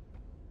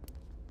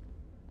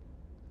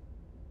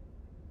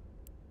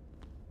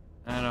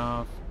 That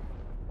off.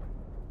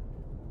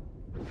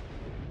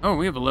 Oh,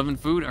 we have 11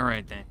 food?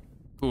 Alright then.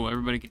 Cool,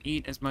 everybody can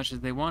eat as much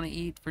as they want to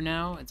eat for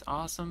now. It's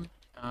awesome.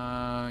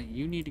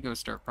 You need to go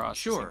start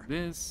processing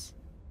this.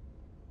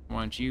 I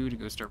want you to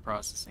go start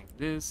processing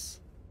this.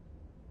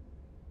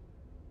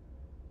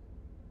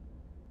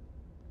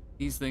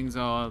 These things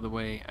all out of the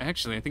way.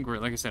 Actually, I think we're,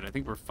 like I said, I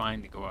think we're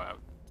fine to go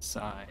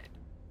outside.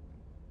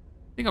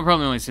 I think I'll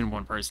probably only send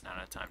one person out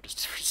at a time,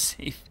 just for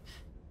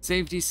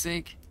safety's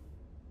sake.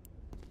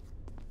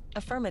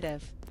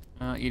 Affirmative.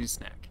 Eat a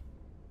snack.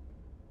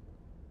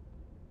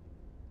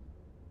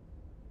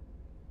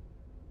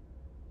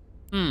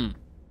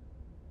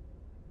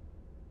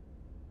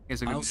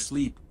 Guess I'll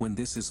sleep when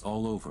this is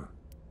all over.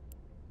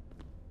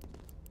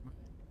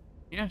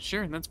 Yeah,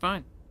 sure, that's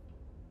fine.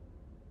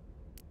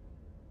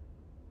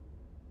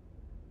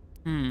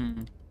 I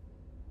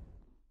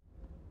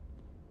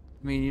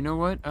mean, you know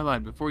what? I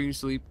lied. Before you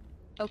sleep,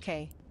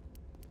 Okay.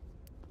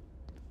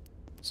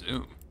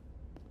 zoom.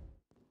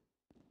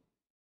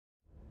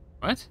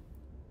 What?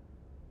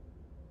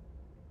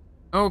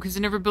 Oh, because I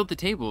never built the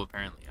table,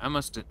 apparently. I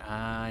must have...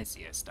 I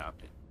see, I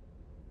stopped it.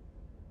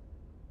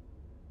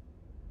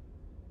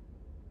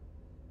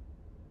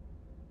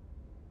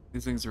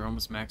 These things are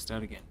almost maxed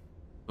out again.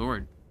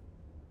 Lord.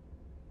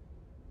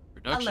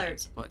 Production Alert.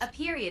 supplies. A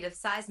period of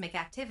seismic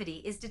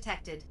activity is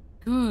detected.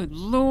 Good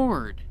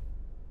Lord.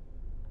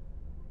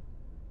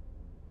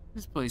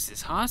 This place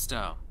is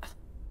hostile.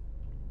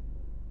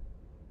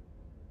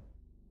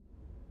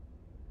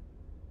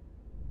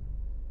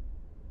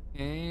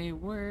 Okay,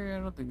 where? I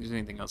don't think there's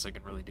anything else I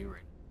can really do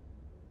right now.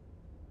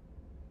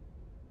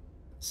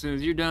 As soon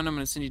as you're done, I'm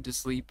gonna send you to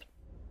sleep.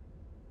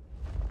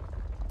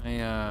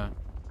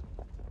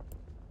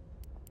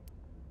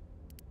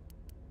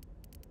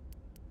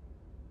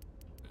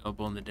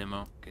 Available in the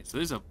demo. Okay, so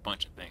there's a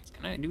bunch of things.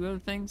 Can I do other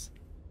things?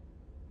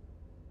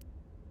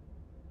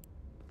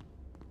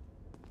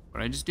 What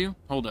did I just do?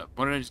 Hold up.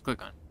 What did I just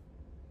click on?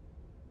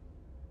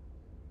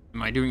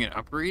 Am I doing an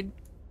upgrade?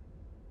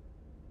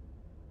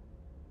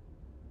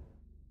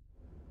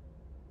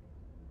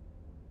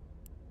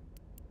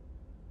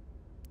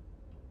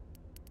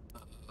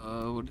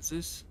 What is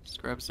this?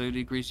 Scrap so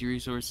decrease your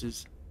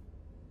resources.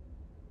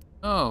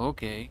 Oh,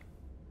 okay.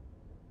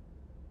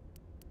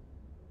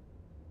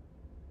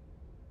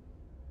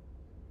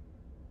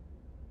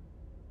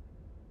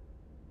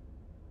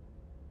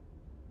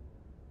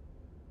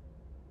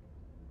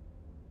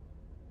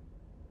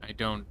 I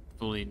don't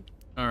fully...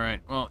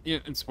 Alright, well, yeah,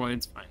 it's fine.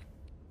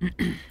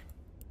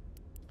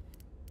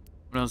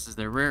 What else is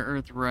there? Rare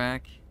earth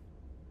rack.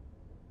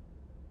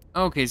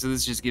 Okay, so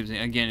this just gives me...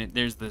 Again,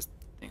 there's the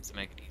things to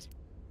make it easier.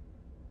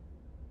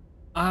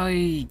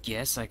 I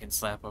guess I can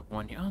slap up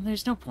one here. Oh,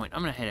 there's no point. I'm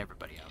gonna head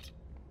everybody out.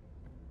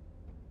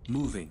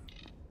 Moving.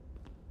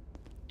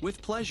 With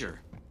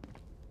pleasure.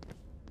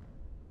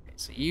 Okay,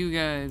 so you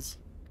guys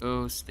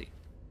go sleep.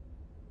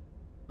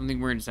 Something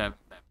weird is happening.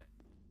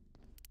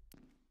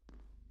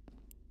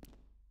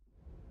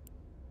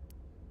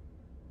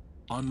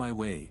 On my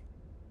way.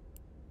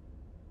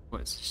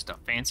 What, is it just a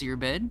fancier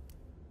bed?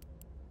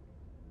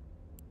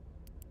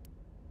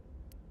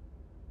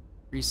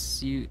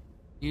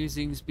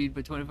 Using speed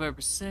by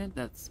 25%,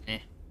 that's meh.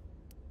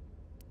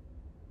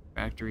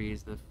 Factory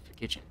is the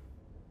kitchen.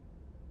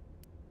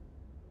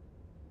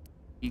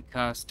 Heat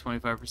cost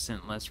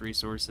 25% less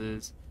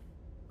resources.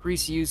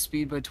 Increase use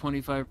speed by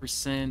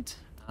 25%.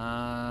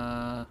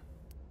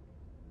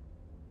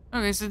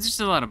 Okay, so it's just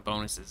a lot of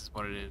bonuses is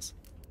what it is.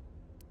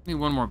 Need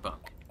one more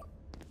bunk.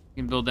 We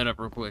can build that up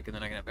real quick, and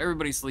then I can have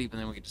everybody sleep, and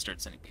then we can just start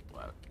sending people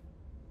out.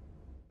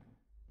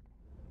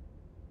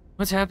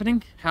 What's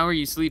happening? How are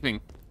you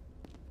sleeping?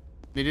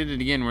 They did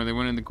it again where they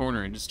went in the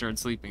corner and just started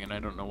sleeping, and I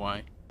don't know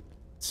why.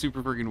 It's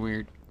super freaking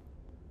weird.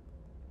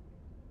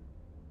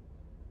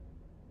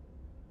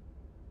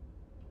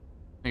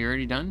 Are you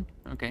already done?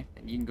 Okay,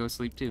 then you can go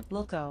sleep too.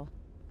 Loco.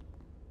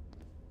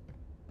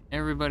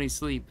 Everybody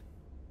sleep.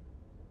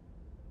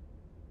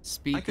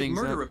 Speed I could things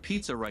murder up. a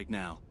pizza right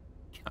now.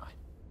 God.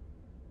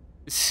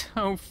 It's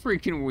so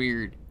freaking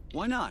weird.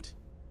 Why not?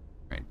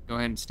 Right, go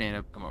ahead and stand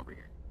up. Come over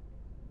here.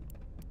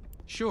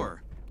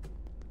 Sure.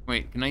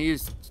 Wait, can I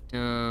use...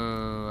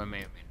 I may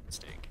have made a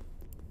mistake.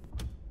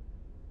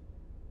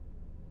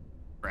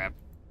 Crap.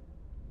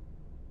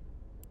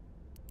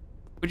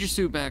 Put your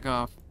suit back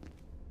off.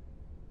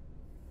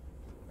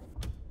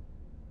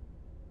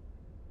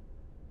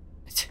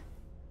 As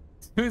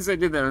soon as I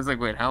did that, I was like,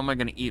 wait, how am I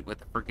going to eat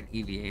with a freaking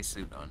EVA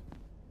suit on?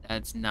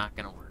 That's not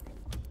going to work.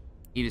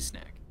 Eat a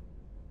snack.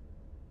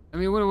 I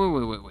mean,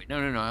 wait. No,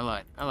 I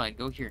lied.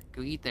 Go here.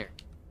 Go eat there.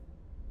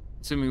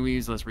 Assuming we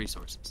use less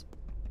resources.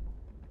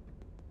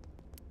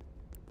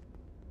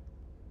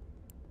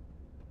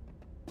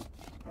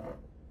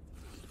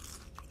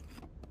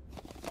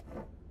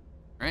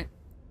 Alright.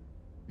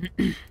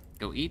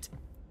 Go eat.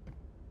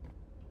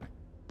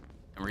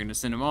 And we're gonna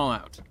send them all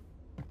out.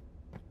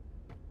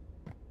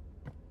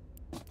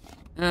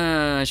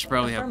 I should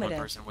probably have one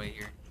person wait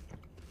here.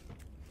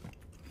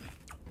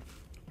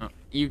 Oh,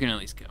 you can at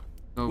least go.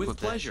 Go with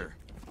pleasure.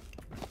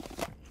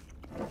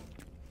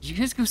 Did you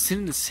guys go sit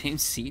in the same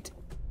seat?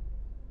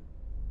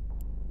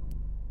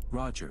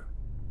 Roger.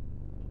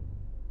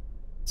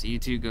 So you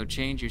two go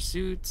change your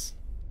suits.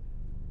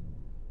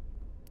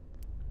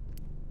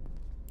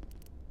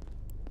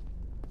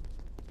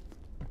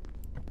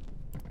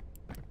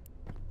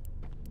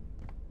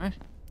 What?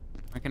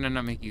 Why can I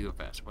not make you go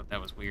faster? What?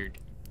 That was weird.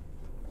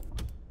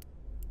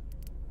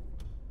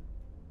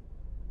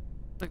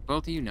 Like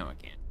both of you? No, I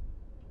can't.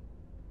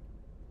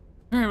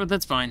 Alright, well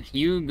that's fine.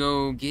 You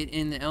go get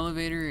in the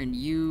elevator and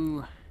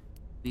you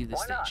leave the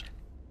station.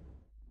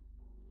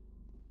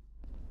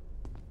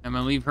 I'm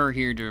gonna leave her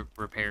here to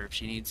repair if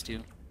she needs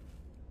to.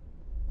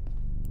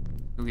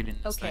 Go get in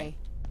this thing.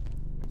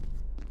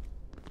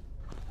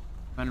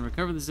 Find and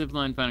recover the zip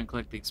line, find and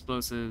collect the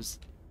explosives.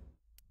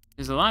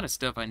 There's a lot of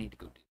stuff I need to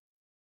go do.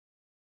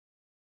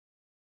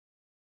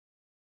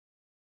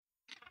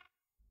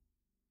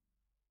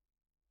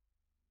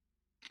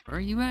 Where are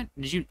you at?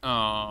 Did you...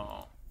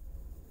 Oh.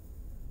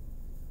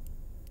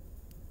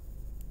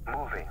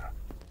 Moving.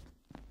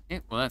 Yeah,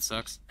 well that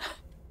sucks.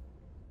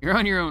 You're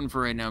on your own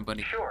for right now,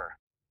 buddy. Sure.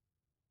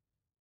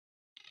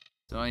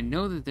 So I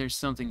know that there's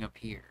something up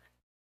here.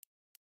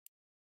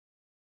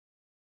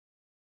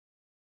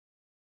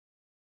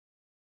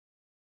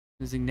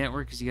 Losing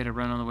network because you gotta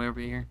run on the way over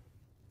here?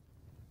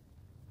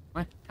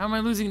 What? How am I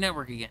losing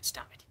network again?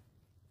 Stop it.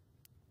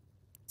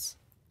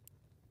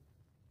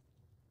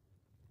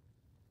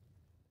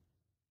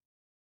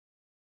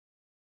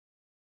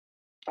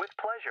 With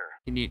pleasure.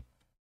 Can you...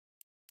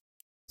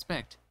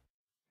 Inspect.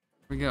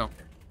 Here we go.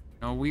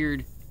 All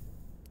weird.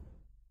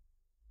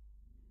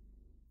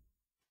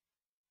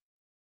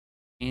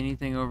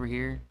 Anything over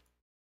here?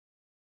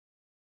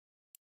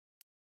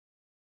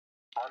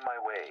 On my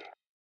way.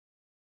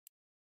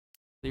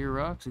 Clear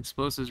rocks,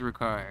 explosives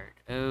required.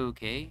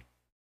 Okay.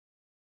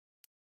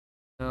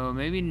 So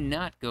maybe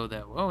not go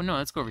that way. Oh no,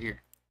 let's go over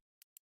here.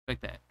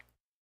 Like that.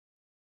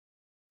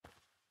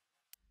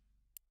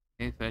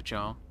 Okay, fetch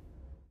all.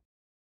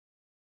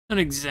 Not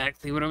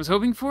exactly what I was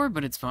hoping for,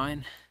 but it's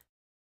fine.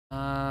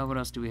 What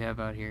else do we have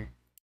out here?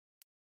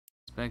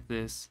 Inspect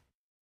this.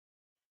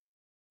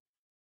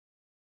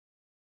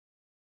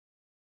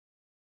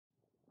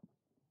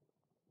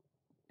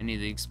 I need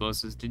the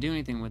explosives to do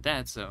anything with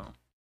that, so...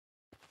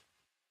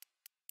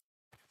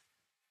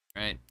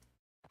 Right.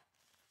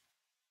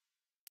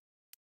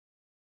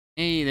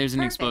 Hey, there's an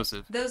Perfect.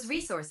 explosive. Those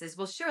resources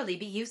will surely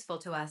be useful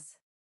to us.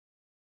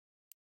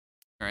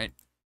 Alright.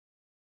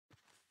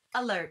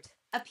 Alert.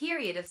 A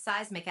period of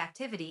seismic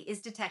activity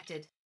is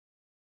detected.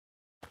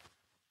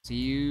 So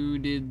you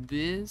did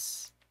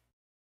this?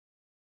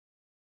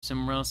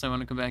 Somewhere else I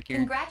want to come back here?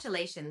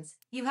 Congratulations.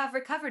 You have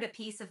recovered a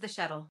piece of the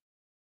shuttle.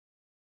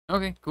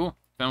 Okay, cool.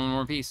 Found one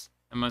more piece.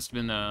 That must have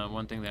been the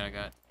one thing that I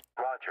got.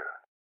 Roger.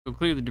 Go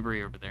clear the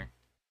debris over there.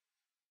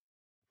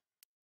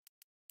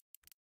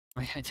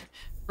 Wait, I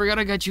forgot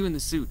I got you in the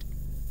suit.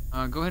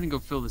 Go ahead and go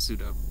fill the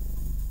suit up.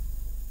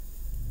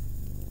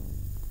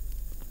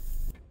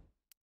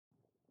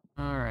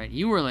 Alright,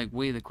 you were like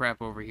way the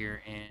crap over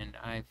here, and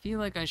I feel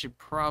like I should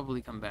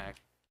probably come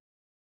back.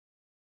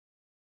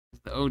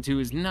 The O2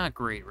 is not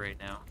great right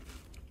now.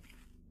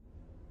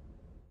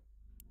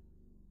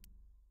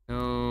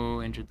 Go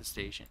enter the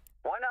station.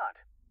 Why not?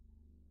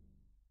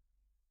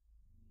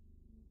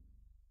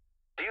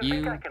 Do you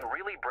think I can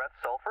really breath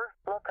sulfur?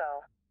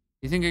 Loco.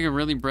 You think I can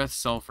really breath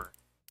sulfur?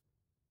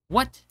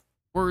 What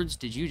words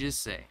did you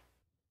just say?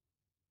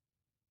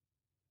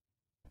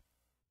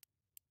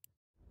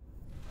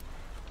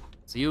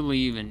 So you'll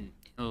leave and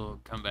he'll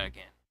come back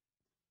in.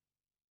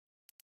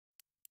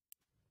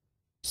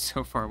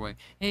 So far away.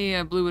 Hey,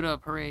 I blew it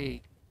up.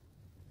 Hooray.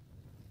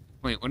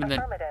 Wait, what did that...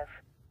 Affirmative.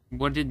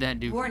 What did that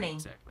do? Warning.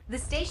 Exactly. The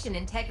station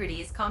integrity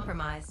is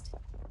compromised.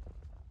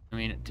 I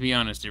mean, to be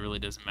honest, it really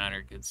doesn't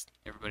matter because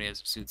everybody has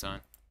their suits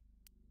on.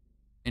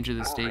 Enter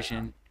the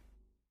station.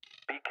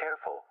 Be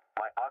careful.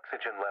 My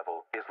oxygen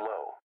level is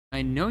low.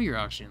 I know your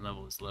oxygen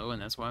level is low, and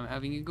that's why I'm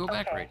having you go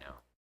back Okay. right now.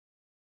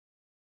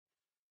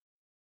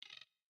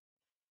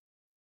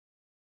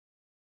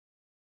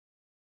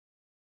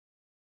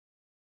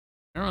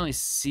 I don't really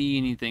see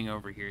anything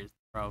over here is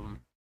the problem.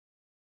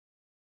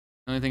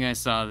 The only thing I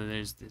saw that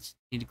there's this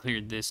need to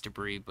clear this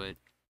debris, but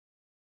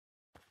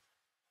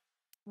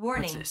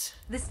Warning. what's this?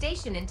 The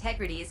station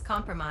integrity is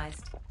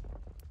compromised.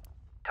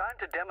 Time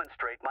to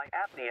demonstrate my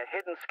apnea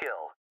hidden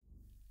skill.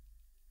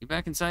 You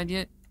back inside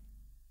yet?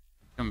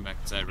 Coming back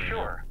inside right now.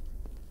 Sure.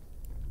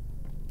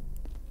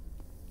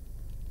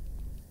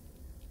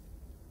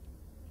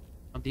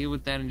 I'll deal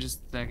with that in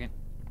just a second.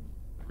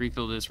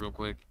 Refill this real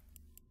quick.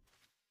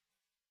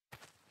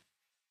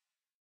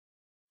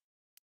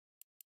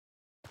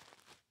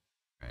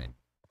 Alright.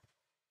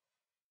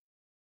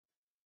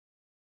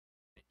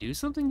 Do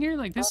something here?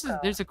 Like this is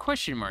there's a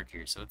question mark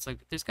here, so it's like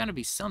there's gotta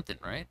be something,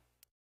 right?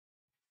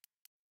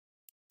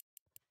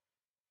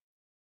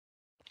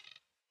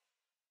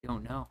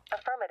 Don't know.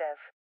 Affirmative.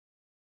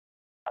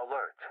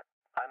 Alert.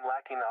 I'm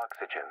lacking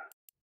oxygen.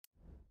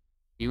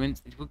 You in?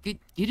 Well, get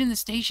in the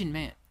station,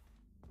 man.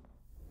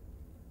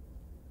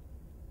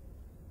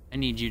 I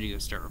need you to go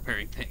start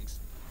repairing things.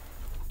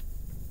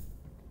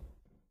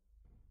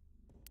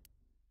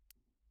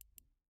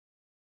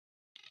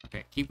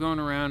 Okay, keep going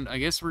around. I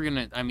guess we're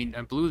gonna. I mean,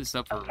 I blew this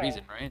up for a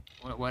reason, right?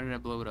 Why did I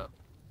blow it up?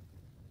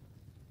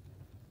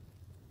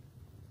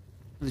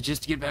 Was it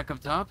just to get back up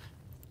top?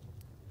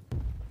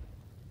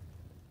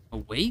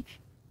 Awake?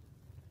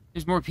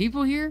 There's more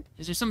people here?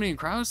 Is there somebody in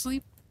cryo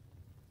sleep?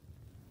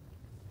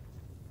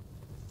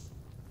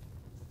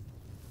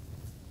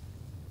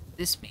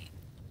 This mean?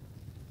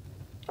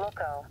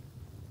 Loco.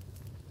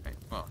 Right,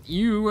 well,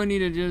 I need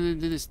to do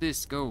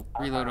this. Go,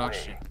 reload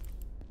oxygen.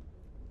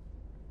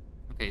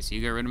 Okay, so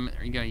you got rid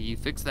of you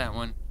fixed that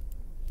one.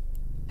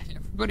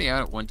 Everybody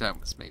out at one time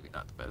was maybe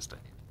not the best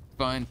idea.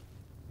 Fine.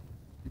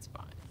 It's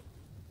fine.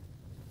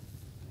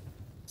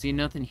 See,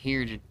 nothing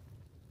here to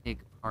take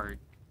apart.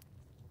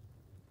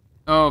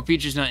 Oh,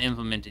 feature's not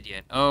implemented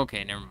yet.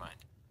 Okay, never mind.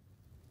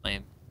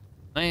 Lame.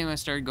 Lame, I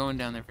started going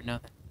down there for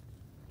nothing.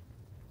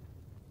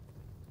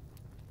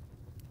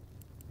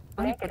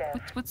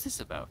 Negative. What's this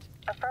about?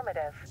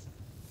 Affirmative.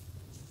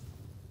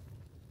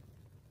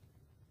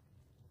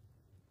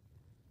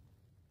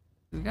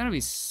 There's gotta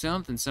be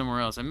something somewhere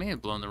else. I may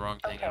have blown the wrong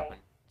thing open.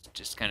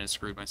 Just kind of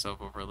screwed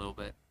myself over a little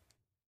bit.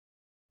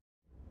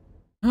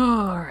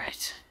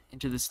 Alright.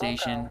 Into the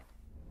station.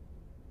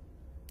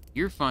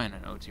 You're fine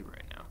on O2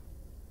 right now.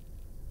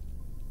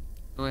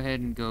 Go ahead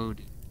and go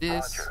do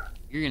this. Roger.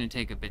 You're gonna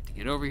take a bit to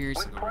get over here,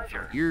 so With go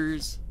refill pleasure.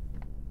 yours.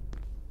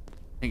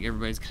 I think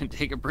everybody's gonna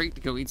take a break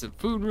to go eat some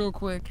food real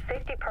quick.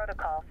 Safety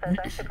protocol says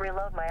I should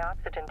reload my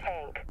oxygen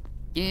tank.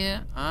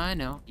 Yeah, I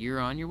know. You're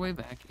on your way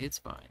back. It's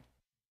fine.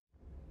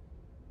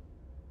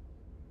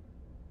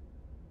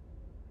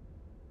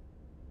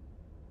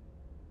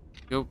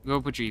 Go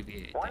put your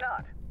EVA Why down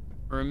not?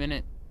 for a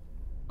minute.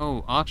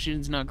 Oh,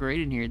 oxygen's not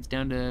great in here. It's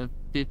down to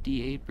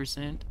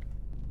 58%.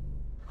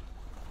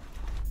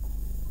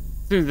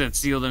 As soon as that's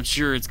sealed, I'm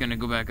sure it's gonna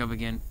go back up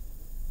again.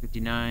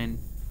 59,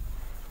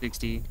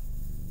 60.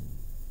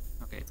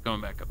 Okay, it's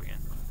going back up again.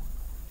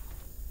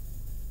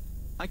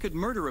 I could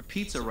murder a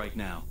pizza right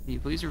now. Can you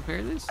please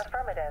repair this?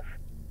 Affirmative.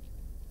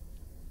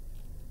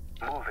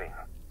 Moving.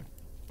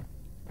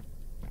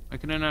 Why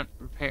can I not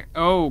repair?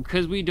 Oh,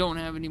 because we don't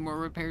have any more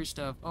repair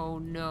stuff. Oh,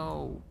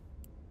 no.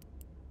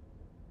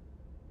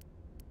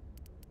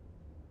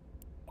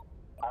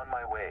 On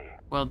my way.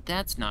 Well,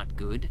 that's not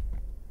good.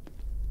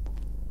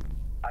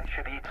 I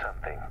should eat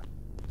something.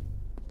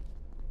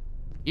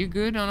 You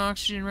good on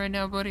oxygen right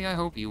now, buddy? I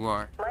hope you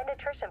are. My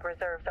nutrition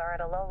reserves are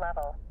at a low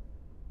level.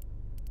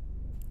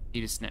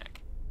 Need a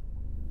snack.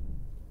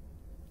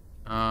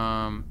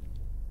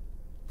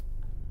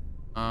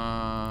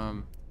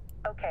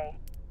 Okay.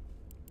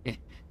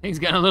 Things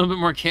got a little bit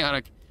more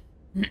chaotic.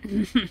 I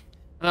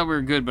thought we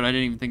were good, but I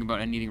didn't even think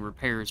about needing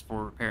repairs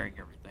for repairing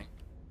everything.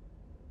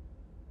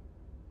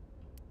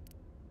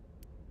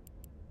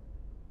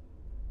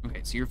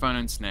 Okay, so you're fine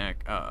on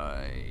snack.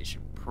 I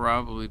should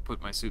probably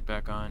put my suit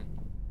back on.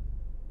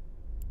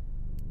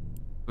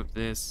 Put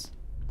this.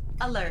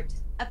 Alert.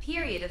 A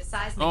period of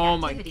seismic Oh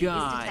my activity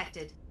God. is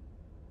detected.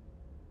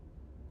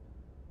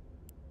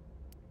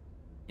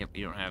 Yep,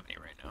 you don't have any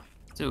right now.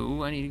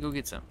 So I need to go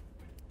get some.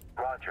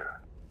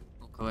 Roger.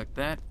 We'll collect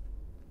that.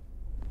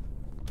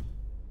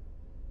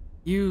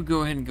 You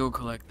go ahead and go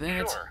collect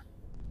that. Sure.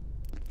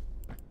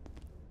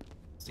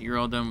 So you're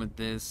all done with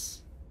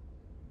this.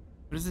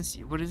 What is this?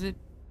 What is it?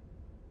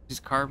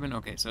 Just carbon?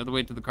 Okay, so the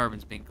way to the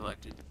carbon's being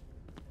collected.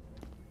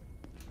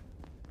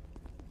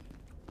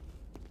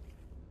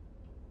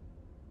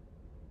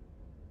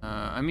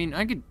 I mean,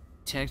 I could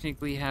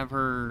technically have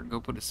her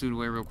go put a suit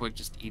away real quick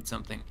just to eat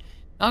something.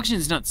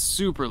 Oxygen's not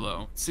super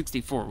low.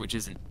 64, which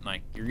isn't,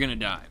 like, you're gonna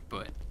die,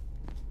 but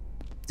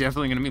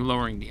definitely gonna be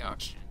lowering the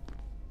oxygen.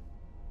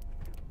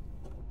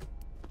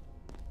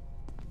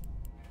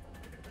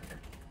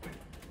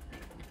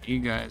 You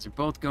guys are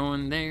both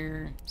going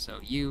there, so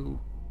you...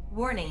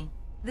 Warning.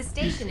 The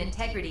station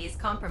integrity is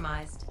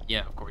compromised.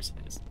 Yeah, of course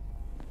it is.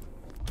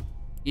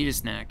 Eat a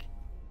snack.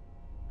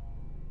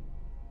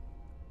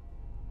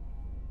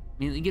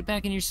 Immediately get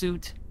back in your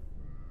suit.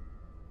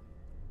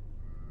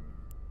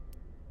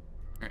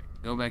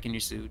 Go back in your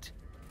suit.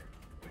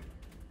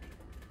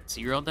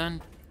 So you're all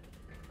done?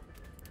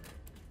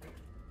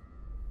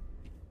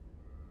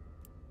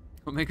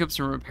 Go make up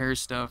some repair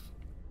stuff.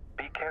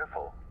 Be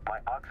careful. My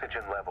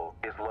oxygen level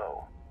is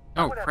low.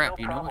 Oh, I would crap, have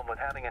no you know problem what? with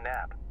having a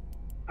nap.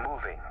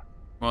 Moving.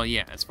 Well,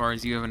 yeah, as far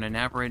as you having a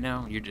nap right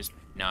now, you're just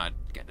not...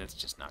 That's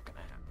just not gonna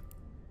happen.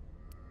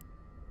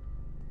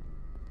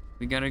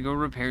 We gotta go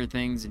repair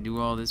things and do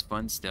all this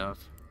fun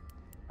stuff.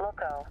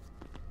 Loco.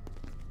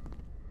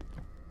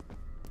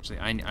 Actually,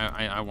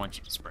 I want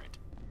you to sprint.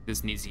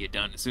 This needs to get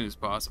done as soon as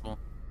possible.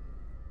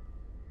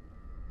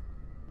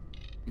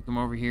 You come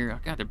over here. Oh,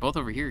 God, they're both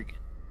over here again.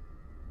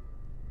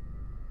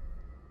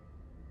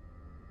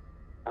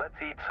 Let's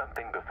eat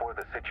something before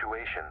the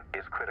situation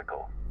is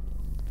critical.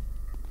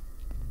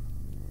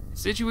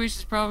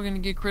 Situation's probably gonna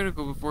get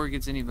critical before it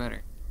gets any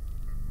better.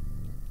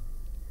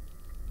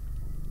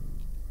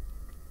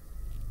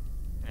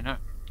 And not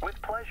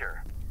With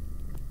pleasure.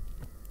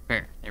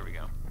 fair. There we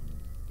go.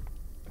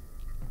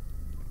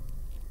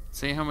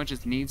 Say how much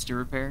it needs to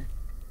repair.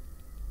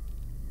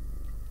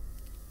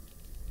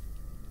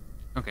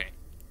 Okay.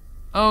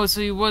 Oh,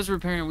 so he was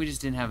repairing. We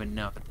just didn't have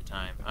enough at the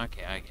time.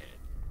 Okay, I get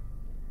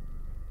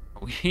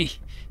it.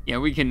 Yeah,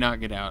 we cannot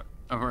get out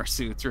of our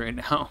suits right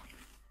now.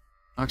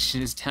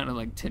 Oxygen is down to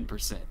like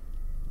 10%.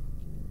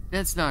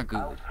 That's not good.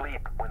 I'll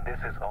sleep when this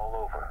is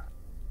all over.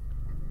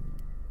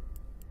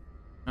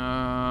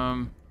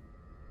 Um,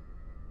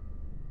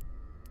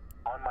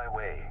 On my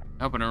way.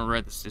 I hope I don't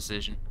regret this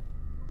decision.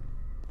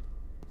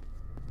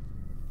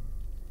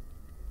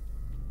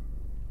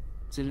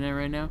 Sitting at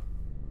right now?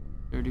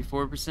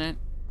 34%?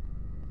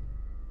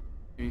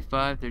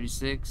 35,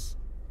 36.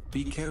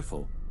 Be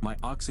careful. My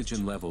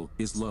oxygen level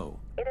is low.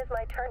 It is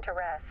my turn to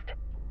rest.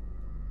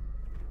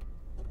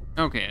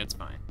 Okay, that's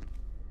fine.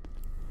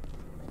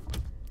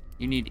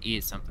 You need to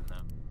eat something, though.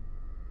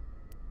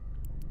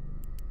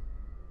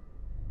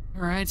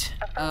 Alright,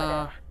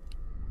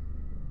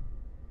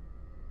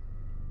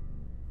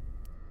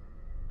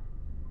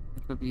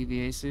 equip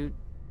EVA suit.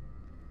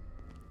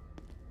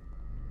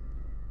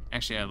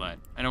 Actually, I lied.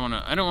 I don't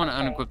wanna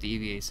unequip the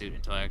EVA suit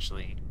until I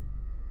actually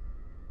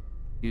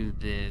do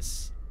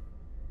this.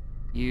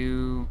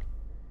 You...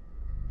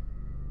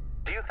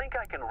 Do you think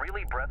I can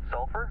really breath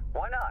sulfur?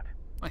 Why not?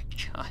 My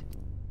God.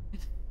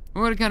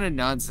 What kind of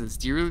nonsense?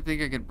 Do you really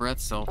think I could breath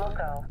sulfur?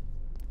 Loco.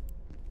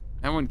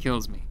 That one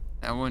kills me.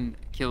 That one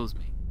kills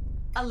me.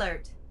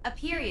 Alert. A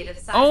period of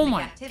seismic Oh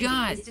my activity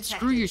God! is detected.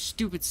 Screw your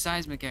stupid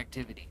seismic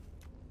activity.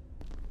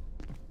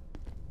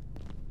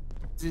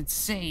 It's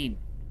insane.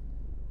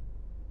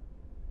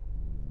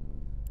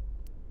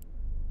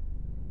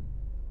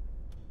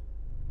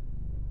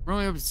 We're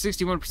only up to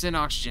 61%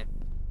 oxygen.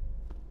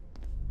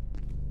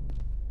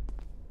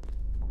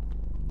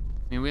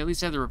 I mean, we at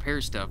least have the repair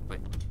stuff, but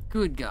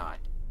good God.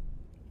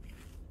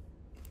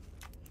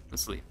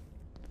 Let's sleep.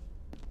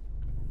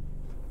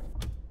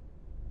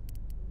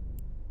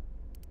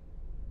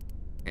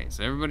 Okay,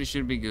 so everybody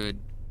should be good.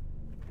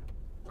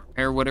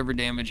 Repair whatever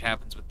damage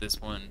happens with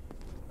this one.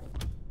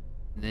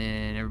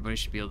 Then everybody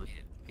should be able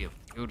to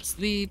go to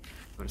sleep.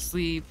 Go to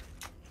sleep.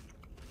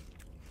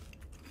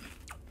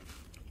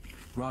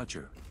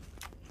 Roger.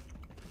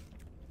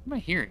 What am I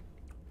hearing?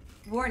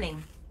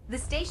 Warning. The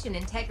station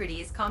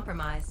integrity is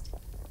compromised.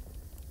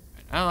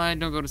 I lied.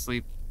 Don't go to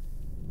sleep.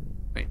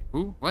 Wait,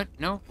 who? What?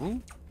 No,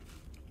 who?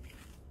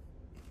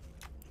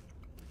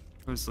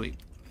 Go to sleep.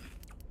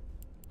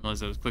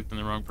 Unless I was clicked on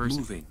the wrong person.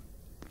 Moving.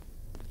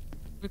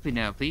 Quickly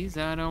now, please.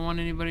 I don't want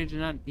anybody to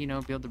not, be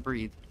able to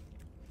breathe.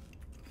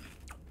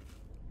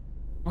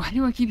 Why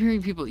do I keep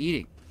hearing people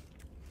eating?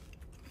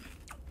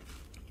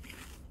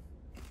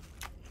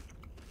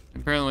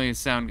 Apparently his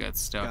sound got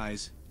stuck.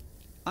 Guys,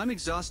 I'm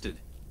exhausted.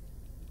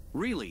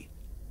 Really.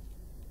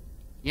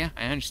 Yeah,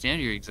 I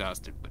understand you're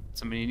exhausted, but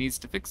somebody needs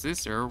to fix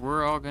this or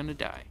we're all gonna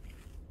die.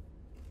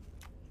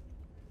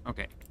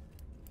 Okay.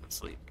 Let's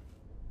sleep.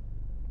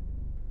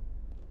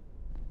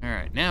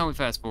 Alright, now we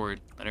fast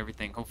forward. Let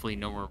everything, hopefully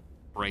no more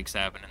breaks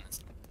happen in this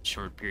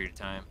short period of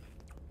time.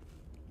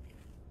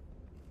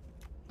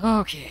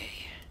 Okay.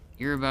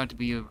 You're about to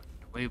be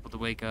able to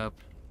wake up.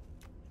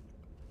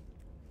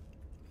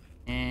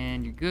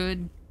 And you're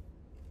good.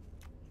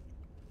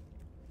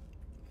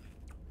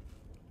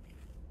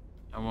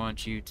 I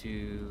want you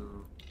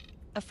to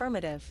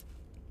Affirmative.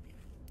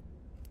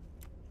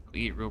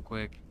 eat real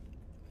quick.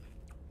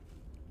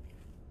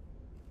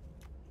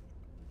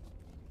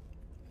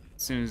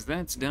 As soon as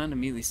that's done,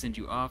 immediately send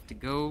you off to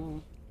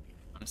go.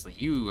 Honestly,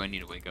 I need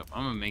to wake up.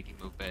 I'm gonna make you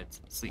move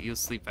beds. You'll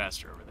sleep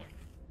faster over there.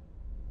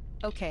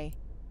 Okay.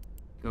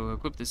 Go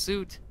equip the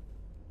suit.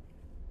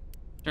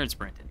 Start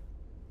sprinting.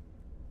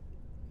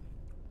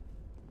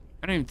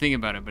 I don't even think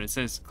about it, but it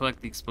says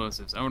collect the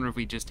explosives. I wonder if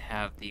we just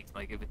have the,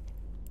 if it...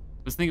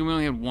 I was thinking we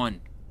only had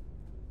one.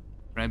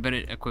 But I bet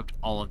it equipped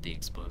all of the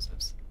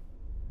explosives.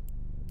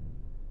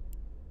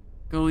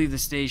 Go leave the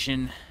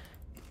station.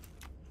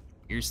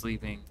 You're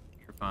sleeping.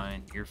 You're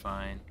fine. You're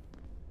fine.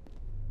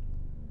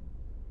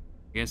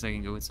 I guess I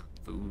can go with some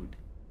food.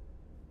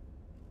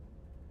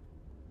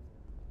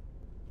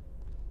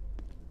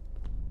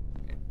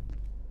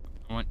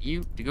 want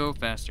you to go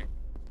faster.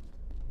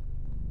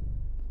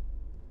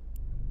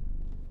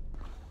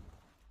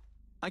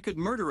 I could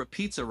murder a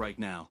pizza right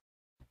now.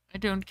 I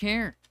don't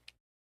care.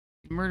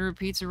 You can murder a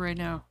pizza right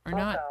now or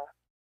not. Loco.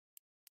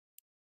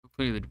 We'll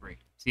clear the debris.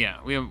 So yeah,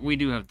 we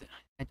do have.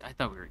 I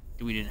thought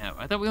we didn't have.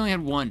 I thought we only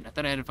had one. I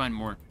thought I had to find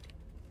more.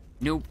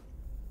 Nope.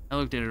 I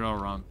looked at it all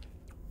wrong.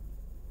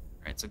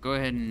 All right, so go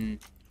ahead and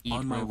eat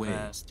On my real way.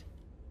 fast.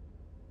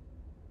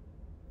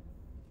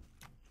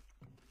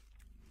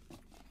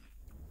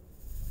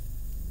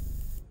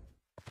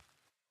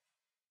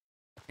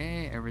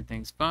 Okay,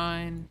 everything's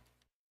fine.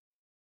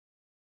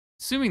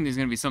 Assuming there's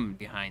gonna be something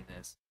behind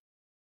this.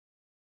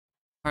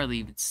 Hardly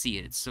even see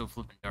it. It's so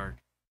flippin' dark.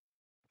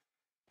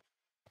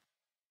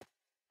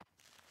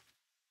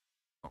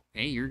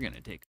 Okay, you're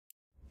gonna take.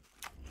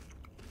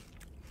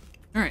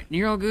 All right,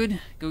 you're all good.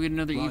 Go get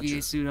another Roger.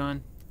 EVA suit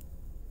on.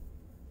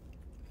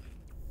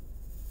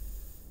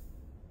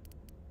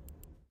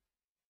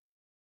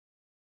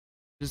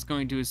 Just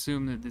going to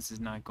assume that this is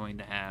not going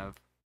to have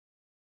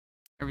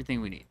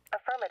everything we need.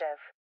 Affirmative.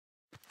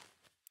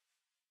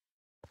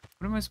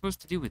 What am I supposed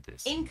to do with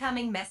this?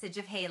 Incoming message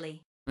of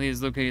Haley. Haley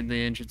has located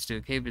the entrance to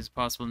a cave. It is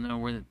possible to know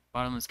where the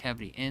bottomless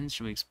cavity ends.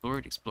 Should we explore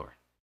it? Explore.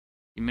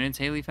 In minutes,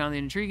 Haley found the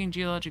intriguing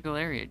geological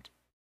area.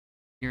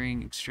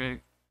 During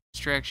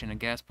extraction, a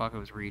gas pocket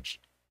was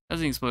reached.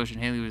 Causing an explosion,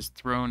 Haley was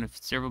thrown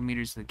several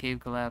meters. The cave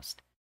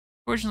collapsed.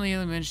 Fortunately,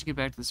 Haley managed to get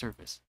back to the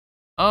surface.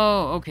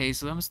 Oh, okay,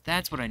 so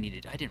that's what I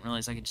needed. I didn't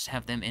realize I could just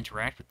have them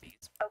interact with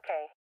these.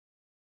 Okay.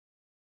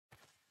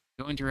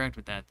 Go interact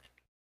with that then.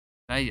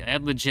 I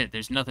legit,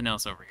 there's nothing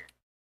else over here.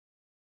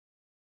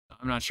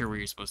 I'm not sure where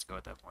you're supposed to go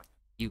at that point.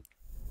 You.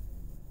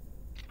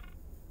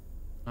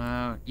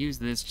 Use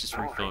this, just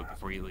refill it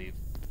before you leave.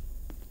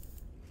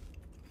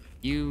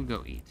 You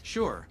go eat.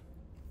 Sure.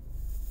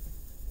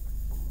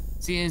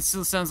 See, it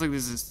still sounds like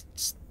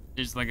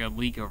there's like a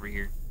leak over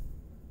here.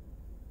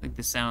 Like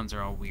the sounds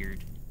are all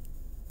weird.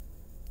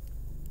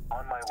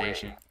 On my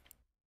Station.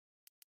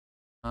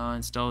 way.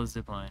 Install the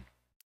zipline.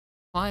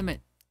 Climb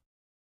it.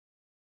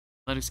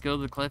 Let us go.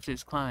 The cleft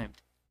is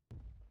climbed.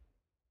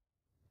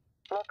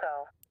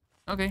 Loco.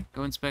 Okay,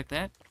 go inspect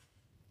that.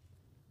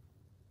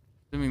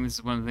 Assuming this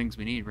is one of the things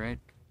we need, right?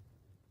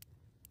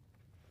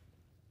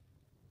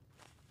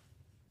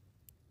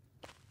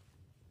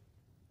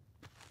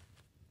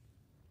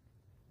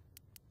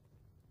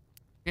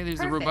 Okay, there's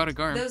a Perfect. robotic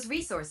arm. Those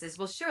resources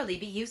will surely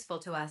be useful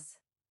to us.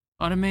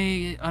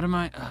 Automate.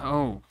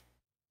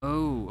 Oh,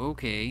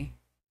 okay.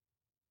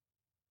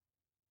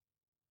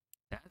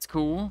 That's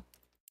cool.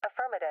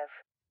 Affirmative.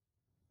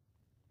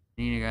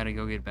 Then you gotta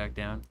go get back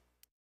down.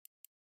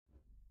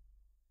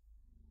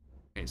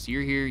 Okay, so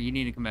you're here. You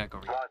need to come back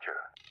over here. Roger.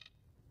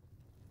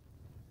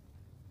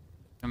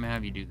 I'm gonna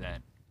have you do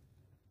that.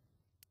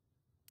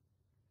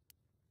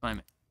 Climb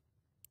it.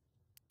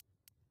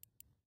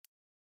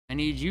 I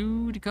need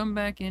you to come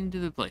back into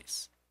the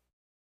place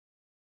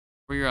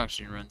where your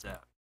oxygen runs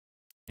out.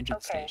 Enter the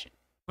Okay. station.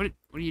 What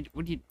are you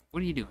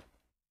doing?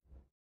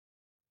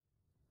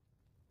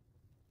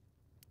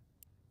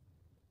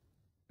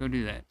 Go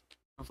do that.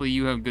 Hopefully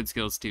you have good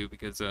skills too,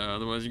 because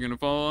otherwise you're gonna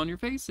fall on your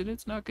face and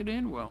it's not gonna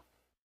end well.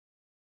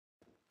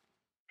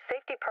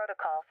 Safety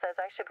protocol says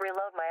I should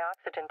reload my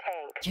oxygen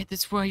tank. Yeah,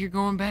 that's why you're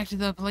going back to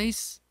that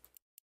place.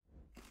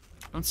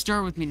 Don't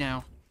start with me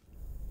now.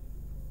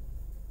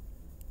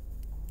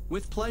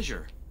 With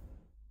pleasure.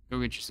 Go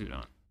get your suit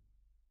on.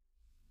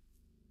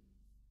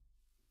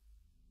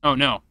 Oh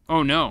no.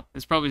 Oh no.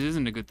 This probably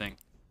isn't a good thing.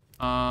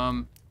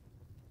 I'm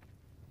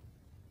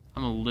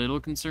a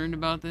little concerned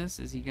about this.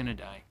 Is he gonna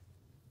die?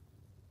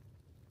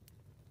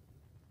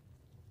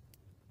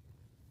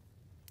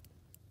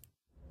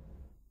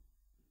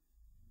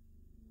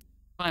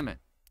 Climb it.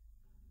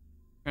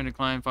 Trying to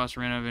climb,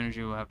 Foster ran out of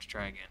energy, we'll have to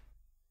try again.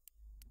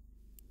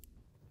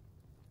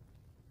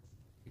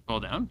 You fall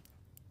down?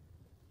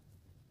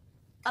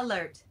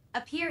 Alert.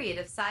 A period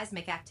of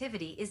seismic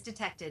activity is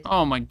detected.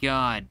 Oh my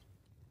god.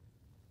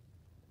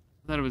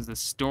 I thought it was the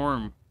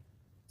storm.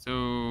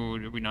 So,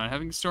 are we not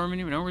having a storm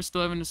anymore? No, we're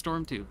still having a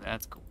storm too.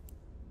 That's cool.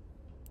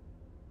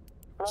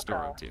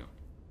 Storm Loco. too.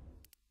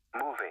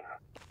 Moving.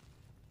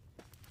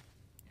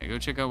 Yeah, go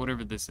check out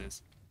whatever this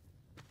is.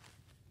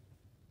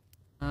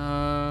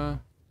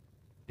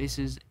 This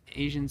is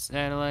Asian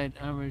satellite.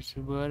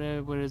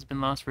 What has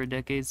been lost for a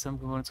decade. Some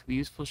components could be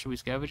useful. Should we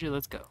scavenge it?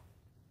 Let's go.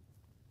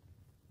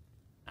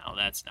 No,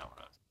 that's not what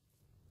I was.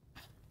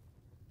 I'm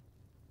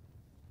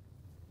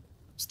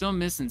still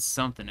missing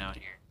something out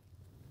here.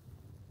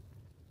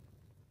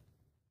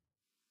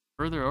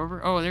 Further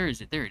over? Oh, there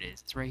is it. There it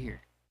is. It's right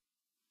here.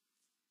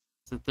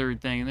 It's the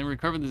third thing. And then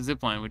recover the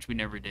zipline, which we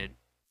never did.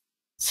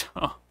 So,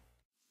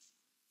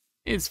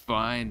 it's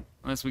fine.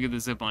 Unless we get the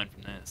zipline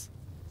from this.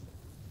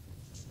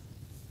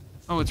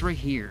 Oh, it's right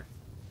here.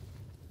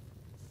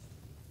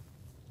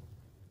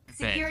 I bet.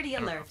 Security I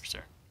don't know alert. for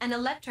sure. An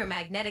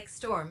electromagnetic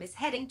storm is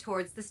heading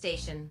towards the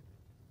station.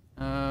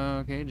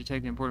 Okay,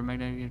 detect important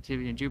magnetic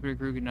activity in Jupiter.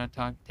 Crew could not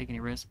take any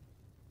risk.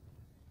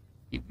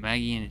 Keep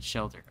Maggie in its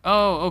shelter.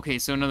 Oh, okay,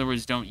 so in other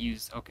words, don't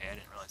use... Okay, I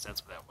didn't realize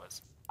that's what that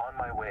was. On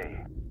my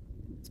way.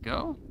 Let's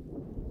go.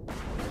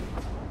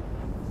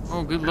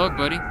 Oh, good luck,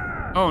 buddy.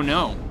 Oh,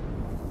 no.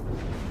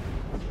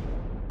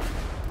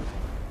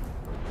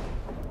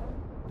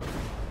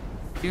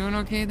 Doing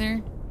okay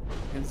there?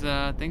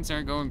 Because things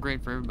aren't going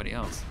great for everybody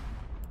else.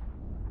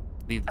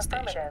 Leave the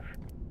station. Affirmative.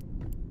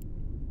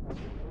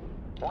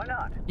 Why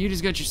not? You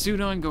just got your suit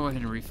on. Go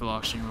ahead and refill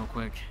oxygen real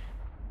quick.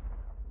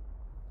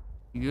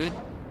 You good?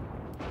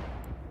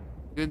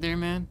 Good there,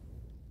 man?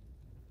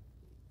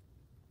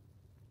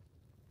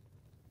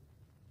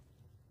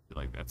 I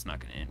feel like that's not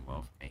going to end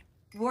well for me.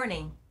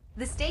 Warning.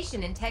 The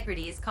station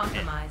integrity is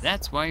compromised.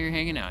 That's why you're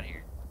hanging out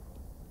here.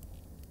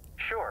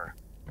 Sure.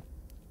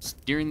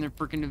 Steering the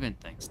frickin' event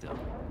thing still.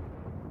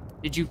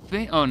 Did you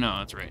fail? Oh, no,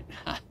 that's right.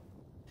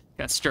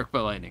 Got struck by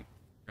lightning.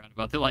 Forgot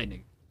about the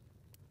lightning.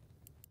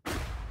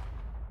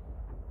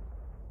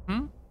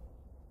 Hmm?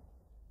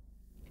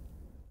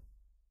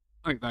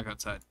 Oh, you're back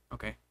outside.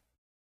 Okay.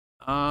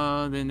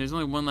 Then there's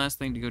only one last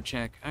thing to go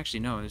check. Actually,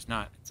 no, there's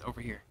not. It's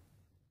over here.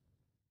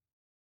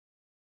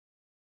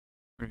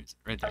 Where is it?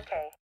 Right there.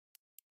 Okay.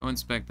 Go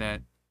inspect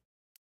that.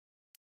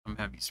 I'm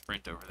gonna have you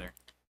sprint over there.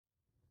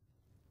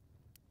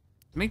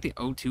 To make the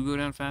O2 go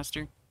down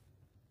faster?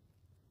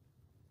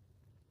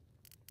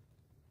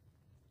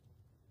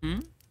 Hmm?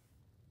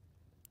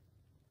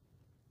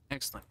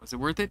 Excellent. Was it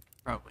worth it?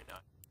 Probably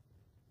not.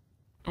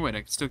 Oh wait,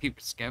 I can still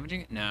keep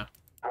scavenging it? Nah.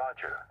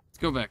 Roger. Let's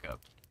go back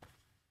up.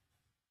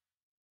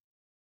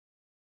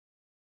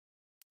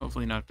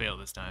 Hopefully not fail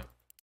this time.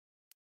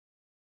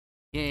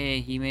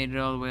 Yay, he made it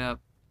all the way up.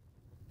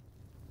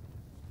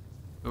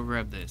 Go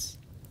grab this.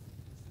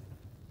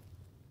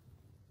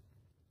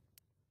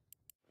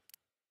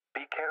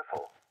 Be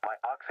careful. My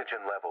oxygen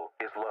level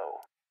is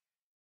low.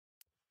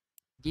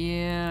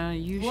 Yeah,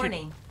 you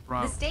Warning. should The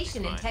probably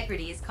station fine.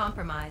 integrity is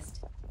compromised.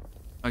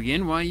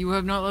 Again, why you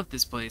have not left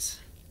this place?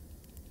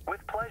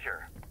 With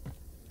pleasure.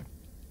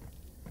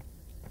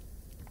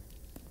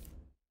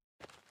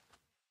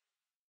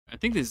 I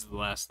think this is the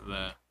last of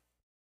the...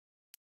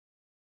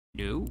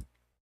 No.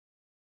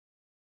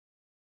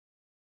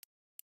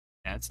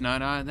 That's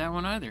not that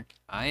one either.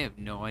 I have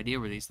no idea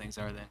where these things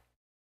are then.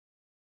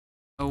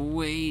 Oh,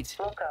 wait.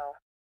 We'll go.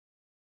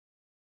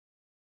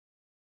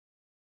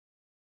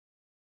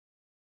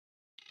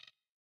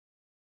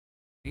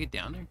 Can I get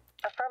down there?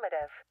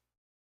 Affirmative.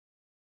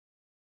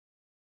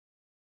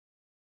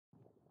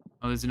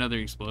 Oh, there's another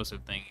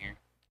explosive thing here.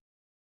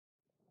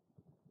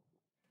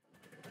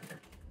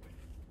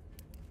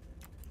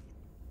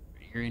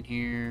 You're in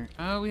here.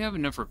 Oh, we have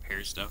enough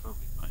repair stuff. We'll be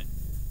fine.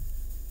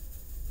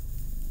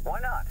 Why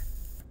not?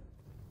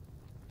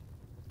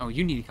 Oh,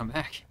 you need to come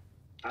back.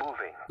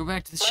 Moving. Go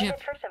back to the My ship.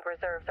 nutrition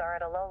reserves are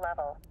at a low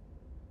level.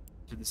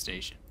 To the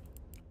station.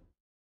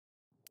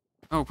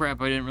 Oh, crap.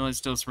 I didn't realize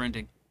still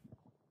sprinting.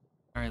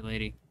 Alright,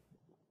 lady.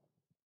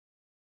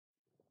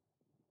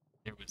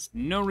 There was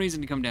no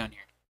reason to come down here.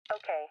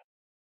 Okay.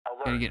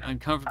 Alert. Gotta get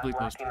uncomfortably I'm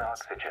close to lacking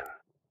this. oxygen.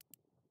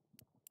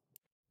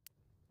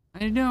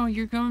 I know,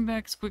 you're coming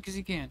back as quick as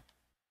you can.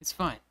 It's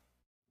fine.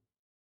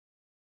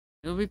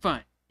 It'll be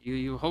fine.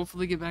 You'll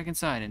hopefully get back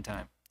inside in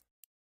time.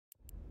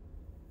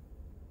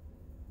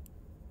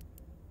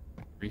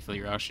 Refill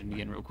your oxygen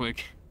again real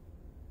quick.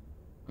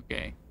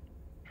 Okay.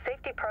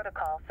 Safety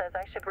protocol says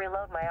I should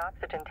reload my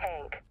oxygen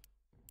tank.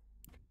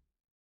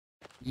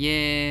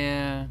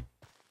 Yeah.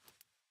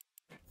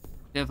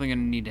 Definitely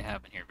gonna need to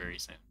happen here very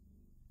soon.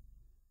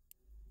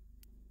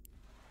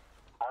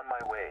 On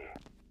my way.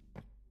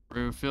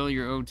 Refill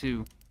your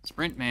O2.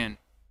 Sprint man.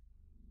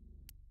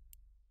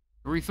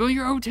 Refill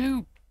your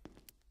O2!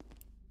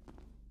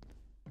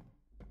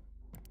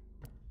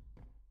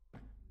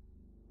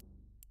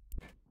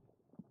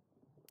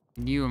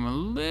 You I'm a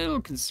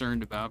little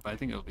concerned about, but I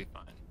think it'll be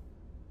fine.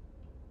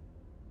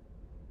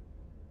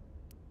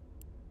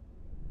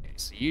 Okay,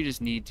 so you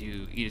just need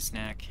to eat a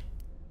snack.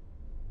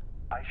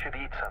 I should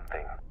eat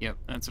something. Yep,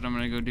 that's what I'm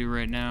gonna go do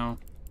right now.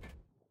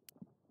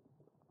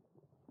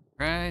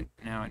 Right,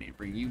 now I need to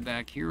bring you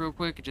back here real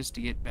quick just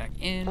to get back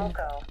in. We'll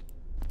go.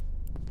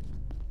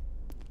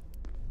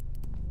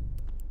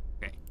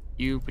 Okay,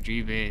 you put your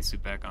EVA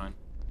suit back on.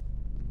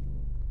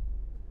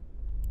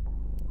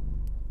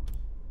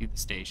 To the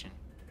station.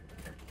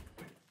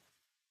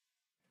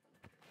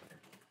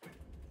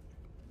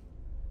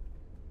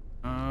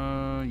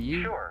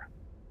 You? Sure.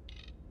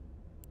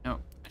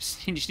 No, I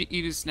just need you to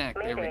eat a snack.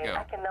 There we Mayday, go.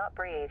 I cannot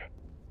breathe.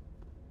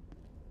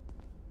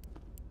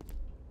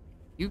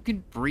 You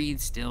can breathe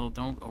still,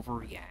 don't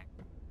overreact.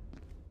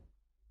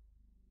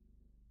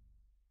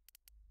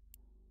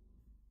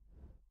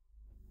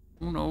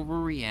 Don't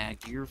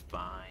overreact, you're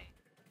fine.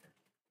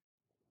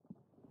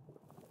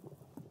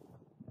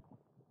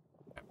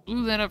 I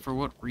blew that up for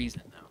what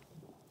reason, though?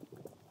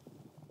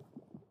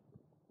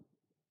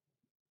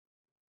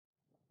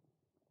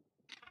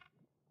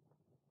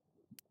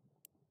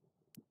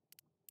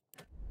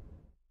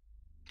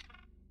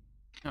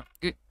 Oh,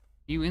 good.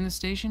 You in the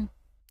station?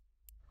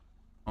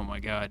 Oh my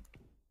god.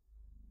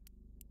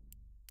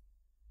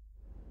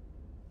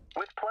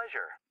 With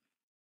pleasure.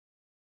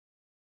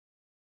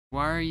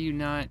 Why are you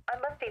not... I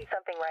must eat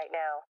something right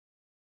now.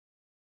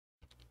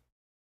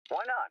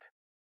 Why not?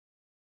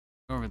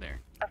 over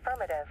there?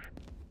 Affirmative.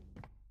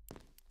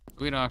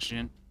 Go get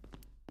oxygen.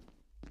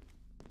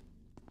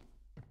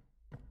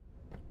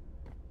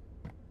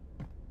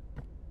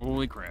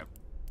 Holy crap.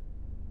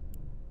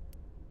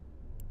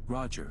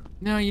 Roger.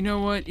 No, you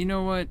know what? You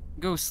know what?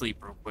 Go sleep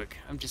real quick.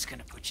 I'm just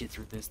gonna put you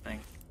through this thing.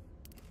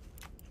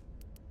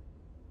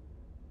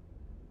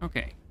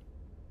 Okay.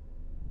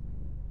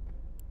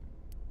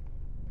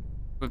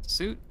 Put the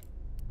suit.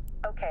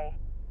 Okay.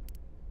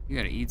 You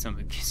gotta eat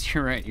something, because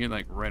you're right. You're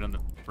like right on the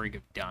brink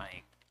of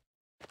dying.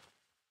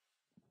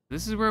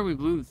 This is where we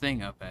blew the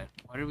thing up at.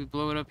 Why did we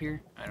blow it up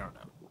here? I don't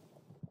know.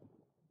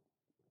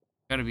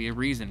 Gotta be a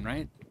reason,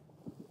 right?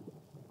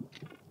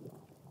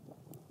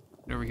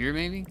 Over here,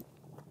 maybe?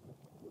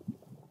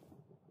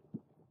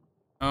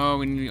 Oh,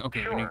 we need...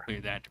 Okay, we need to clear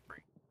that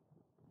debris.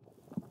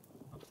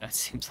 Oh, that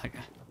seems like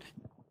a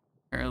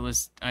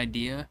perilous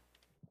idea.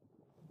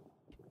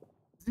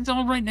 It's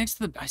all right next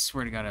to the... I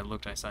swear to God, I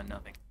looked, I saw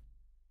nothing.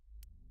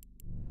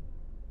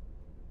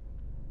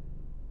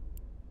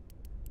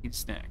 Eat a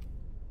snack.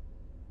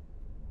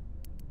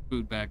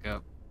 Food back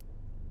up.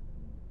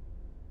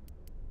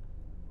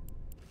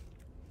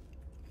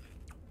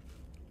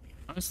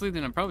 Honestly,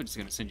 then I'm probably just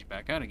gonna send you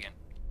back out again.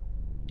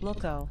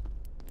 Loco.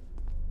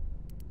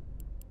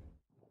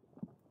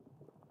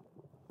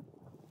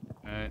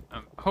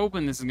 I'm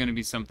hoping this is gonna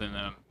be something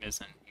that I'm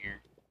missing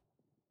here.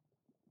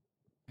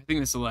 I think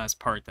this is the last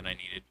part that I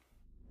needed.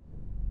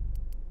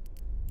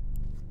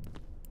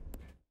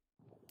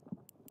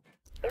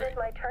 It is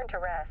my turn to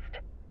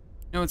rest.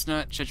 No, it's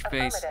not. Shut your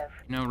face. Affirmative.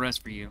 No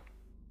rest for you.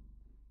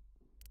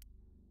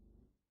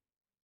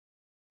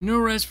 No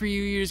rest for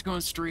you. You're just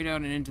going straight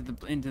out and into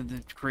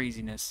the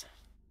craziness.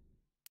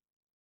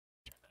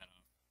 Turn that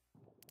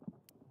off.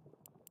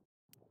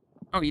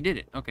 Oh, you did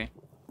it. Okay.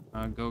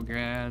 I'll go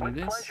grab With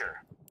this.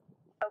 pleasure.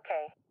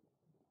 Okay.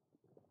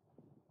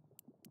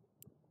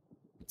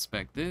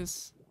 Inspect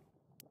this.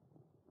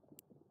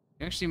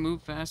 You actually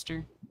move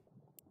faster.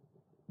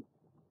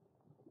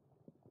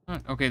 Oh,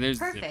 okay, there's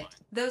the zip line.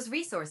 Perfect. Those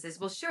resources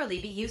will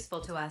surely be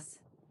useful to us.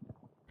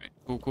 Right.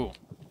 Cool, cool.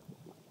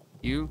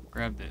 You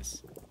grab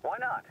this. Why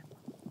not?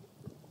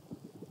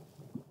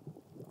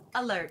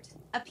 Alert.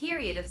 A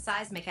period of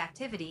seismic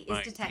activity is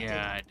My detected.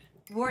 God.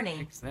 Warning.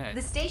 Fix that.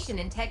 The station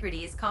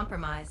integrity is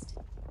compromised.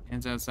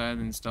 Hands outside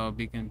and install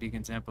beacon.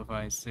 Beacons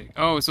amplify.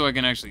 Oh, so I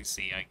can actually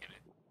see. I get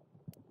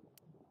it.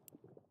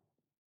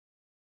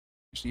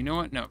 Actually, you know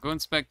what? No, go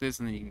inspect this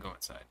and then you can go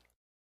inside.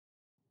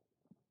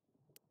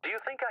 Do you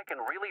think I can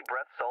really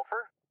breath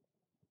sulfur?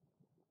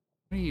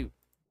 What are you?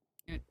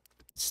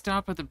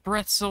 Stop at the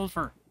breath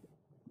sulfur.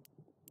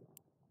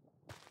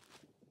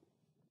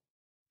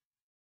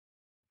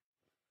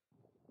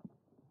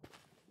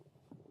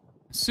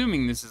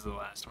 Assuming this is the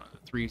last one of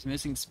the three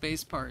missing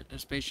spaceship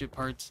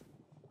parts.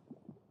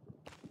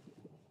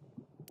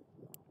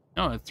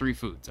 Oh, that's 3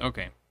 foods.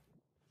 Okay.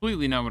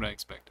 Completely not what I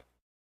expected.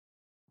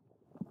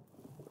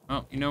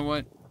 Oh, you know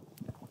what?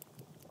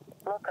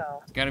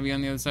 Loco. It's gotta be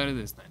on the other side of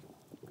this then.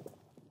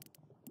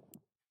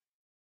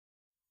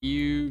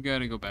 You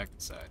gotta go back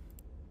inside.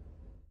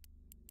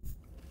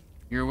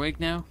 You're awake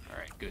now?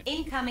 Alright, good.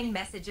 Incoming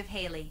message of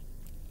Haley.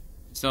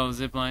 Install the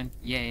zip line?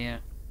 Yeah, yeah.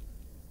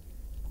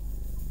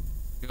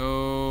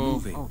 Go.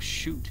 Moving. Oh,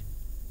 shoot.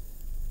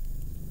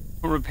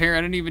 Oh, repair.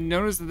 I didn't even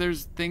notice that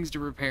there's things to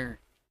repair.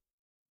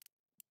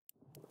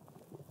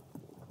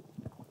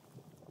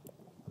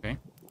 Okay.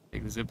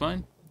 Take the zip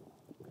line.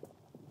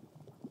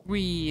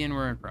 Whee, and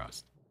we're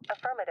across.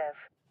 Affirmative.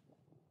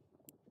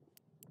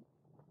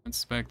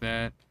 Inspect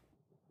that.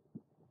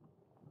 Is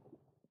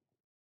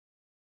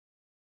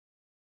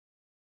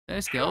that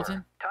a skeleton?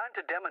 Sure. Time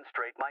to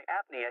demonstrate my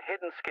apnea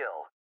hidden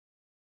skill.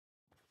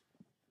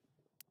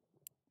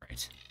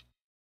 Right.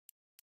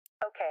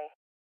 Okay. I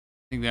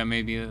think that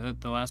may be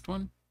the last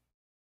one.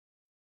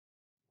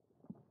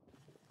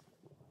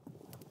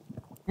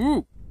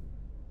 Woo!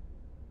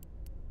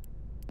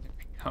 There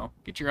we go.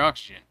 Get your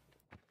oxygen.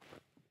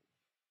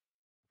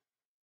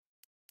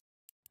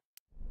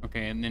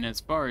 Okay, and then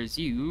as far as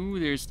you,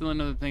 there's still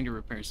another thing to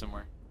repair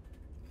somewhere.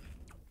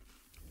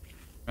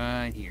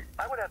 Right here.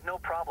 I would have no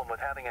problem with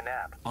having a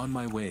nap. On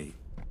my way.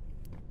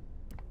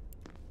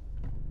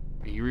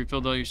 Okay, you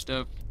refilled all your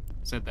stuff.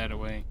 Set that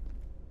away.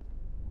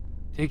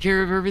 Take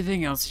care of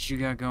everything else that you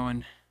got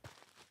going.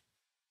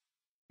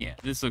 Yeah,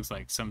 this looks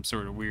like some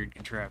sort of weird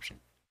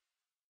contraption.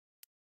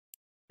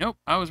 Nope,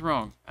 I was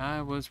wrong. I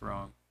was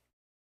wrong.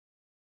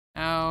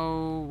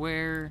 How?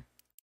 Where?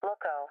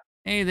 Loco.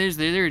 Hey,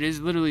 there it is.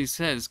 It literally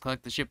says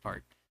collect the ship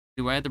part.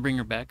 Do I have to bring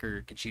her back,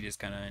 or can she just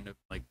kind of end up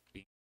like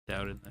being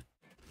out in the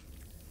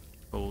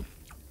cold?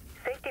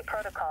 Safety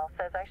protocol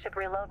says I should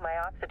reload my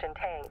oxygen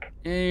tank.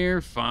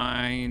 You're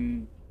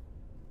fine.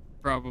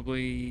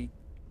 Probably.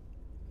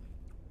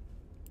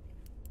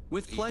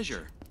 With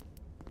pleasure.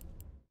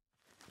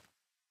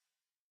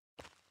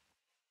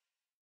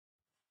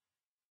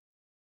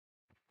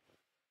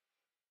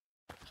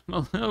 I'm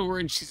a little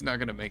worried she's not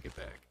gonna make it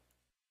back.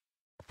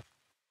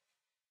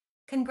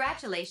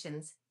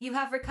 Congratulations, you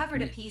have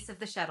recovered a piece of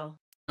the shuttle.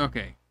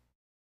 Okay.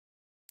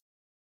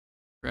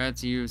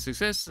 Congrats, you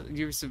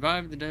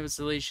survived the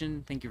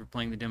devastation. Thank you for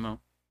playing the demo.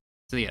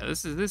 So yeah,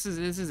 this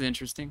is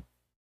interesting.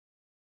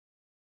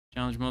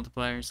 Challenge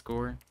multiplier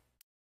score.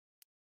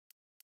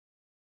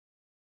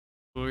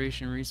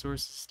 Exploration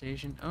resources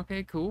station.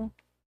 Okay, cool.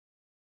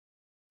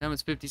 Now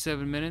it's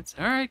 57 minutes.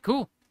 All right,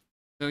 cool.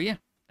 So yeah,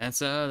 that's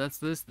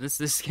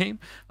this game.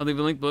 I'll leave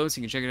a link below so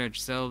you can check it out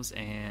yourselves,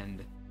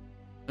 and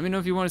let me know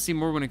if you want to see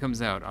more when it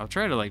comes out. I'll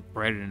try to like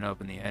brighten it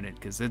up in the edit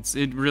because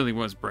it really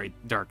was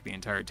dark the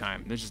entire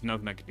time. There's just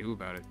nothing I could do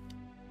about it.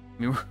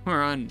 I mean,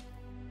 we're on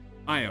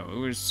Io. It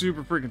was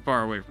super freaking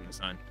far away from the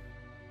sun.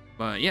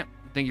 But yeah,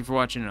 thank you for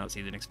watching, and I'll see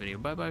you in the next video.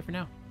 Bye bye for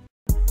now.